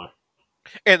Active Valor.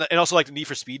 and also like the Need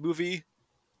for Speed movie.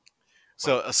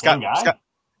 So Wait, same guy?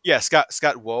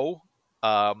 Scott Woe.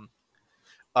 Um,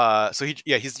 so he's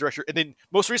the director, and then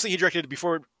most recently he directed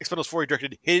before Expend4bles 4. He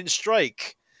directed Hidden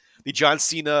Strike, the John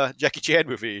Cena Jackie Chan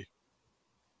movie.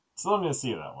 Still need to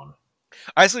see that one.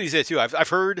 I still need to say it too. I've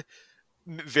heard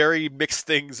very mixed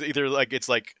things. Either like it's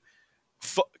like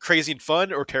crazy and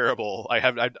fun or terrible.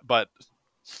 But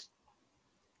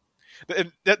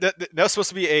that was supposed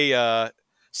to be a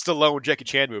Stallone Jackie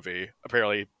Chan movie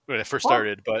apparently when it first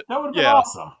started. But that would have been yeah,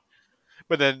 awesome.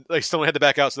 but then like Stallone had to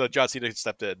back out so that John Cena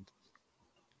stepped in.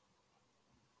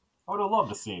 I would have loved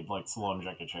to see like Stallone and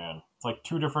Jackie Chan. It's like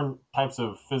two different types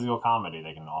of physical comedy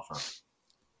they can offer.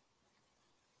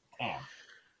 Damn.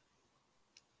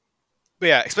 But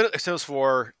yeah, Expend4bles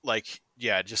 4, like,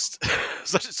 yeah, just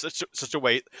such a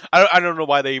wait. I don't know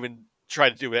why they even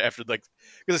tried to do it after like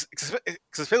because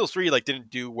Expend4bles 3 like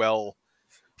didn't do well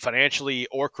financially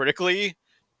or critically,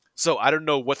 so I don't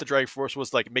know what the driving force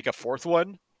was like make a fourth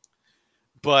one.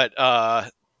 But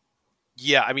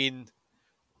yeah, I mean,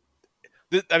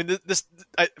 this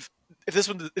if this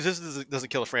doesn't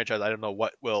kill a franchise, I don't know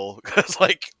what will. Because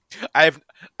like I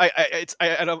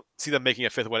don't see them making a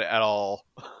fifth one at all.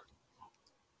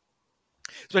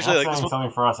 Especially That's like saying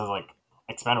something for us as like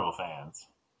Expendable fans.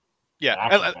 yeah,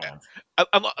 Action fans.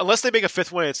 unless they make a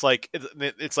fifth one, it's like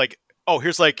oh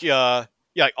here's like yeah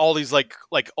like all these like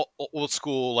old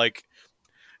school like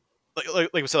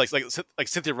we said like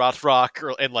Cynthia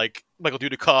Rothrock and like Michael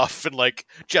Dudikoff and like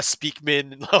Jess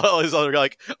Speakman and all these other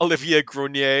like Olivia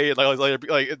Grenier and like all these other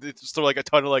like it's still like a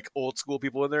ton of like old school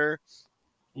people in there.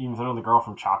 Even throw the girl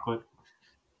from Chocolate.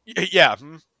 Yeah.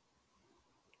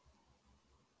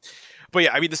 But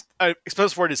yeah, I mean, this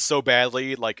Expend4bles 4 is so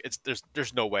badly like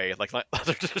there's no way like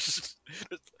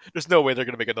there's no way they're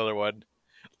gonna make another one.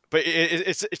 But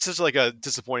it's just like a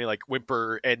disappointing like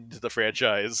whimper end to the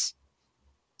franchise.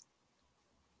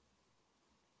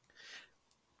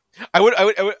 I would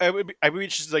be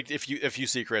interested like if you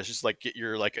see Chris just like get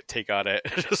your like take on it.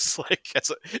 Just like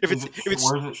if it's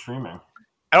Where is it streaming?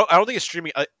 I don't think it's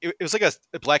streaming. It was like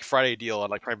a Black Friday deal on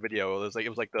like Prime Video. It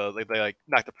was like they like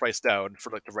knocked the price down for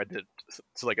like to rent it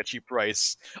to like a cheap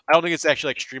price. I don't think it's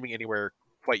actually like streaming anywhere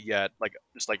quite yet. Like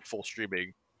just like full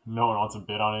streaming. No one wants a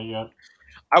bid on it yet.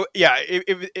 Yeah,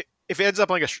 if it ends up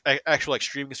like a actual like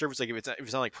streaming service, like if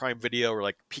it's on like Prime Video or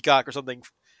like Peacock or something,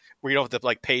 where you don't have to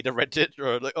like pay to rent it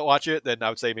or like, watch it, then I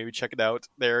would say maybe check it out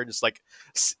there and just like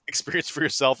experience for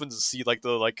yourself and see like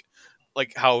the like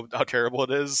how terrible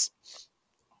it is.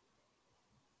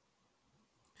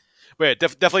 But yeah,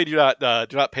 definitely do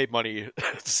not pay money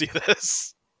to see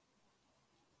this.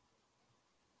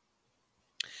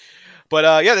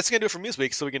 But yeah, that's gonna do it for me this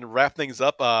week. So we can wrap things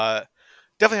up.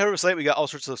 Definitely head over to the site. We got all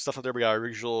sorts of stuff up there. We got our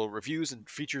usual reviews and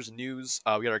features and news.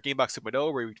 We got our Gamebox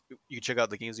 2.0 where you can check out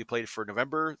the games we played for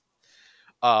November.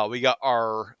 We got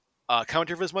our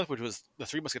commentary for this month, which was the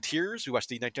Three Musketeers. We watched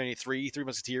the 1993 Three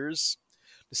Musketeers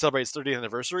to celebrate its 30th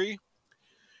anniversary,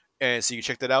 and so you can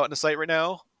check that out on the site right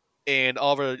now. And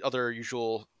all of our other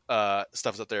usual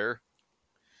stuff is up there.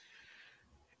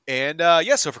 And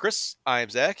yeah, so for Chris, I'm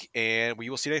Zach, and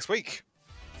we will see you next week.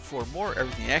 For more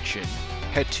Everything Action,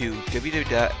 head to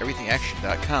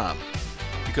www.everythingaction.com.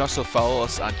 You can also follow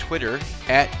us on Twitter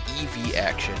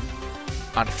 @EVAction,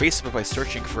 on Facebook by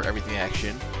searching for Everything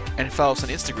Action, and follow us on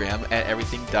Instagram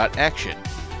 @everything.action.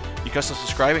 You can also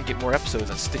subscribe and get more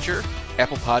episodes on Stitcher,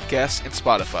 Apple Podcasts, and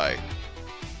Spotify.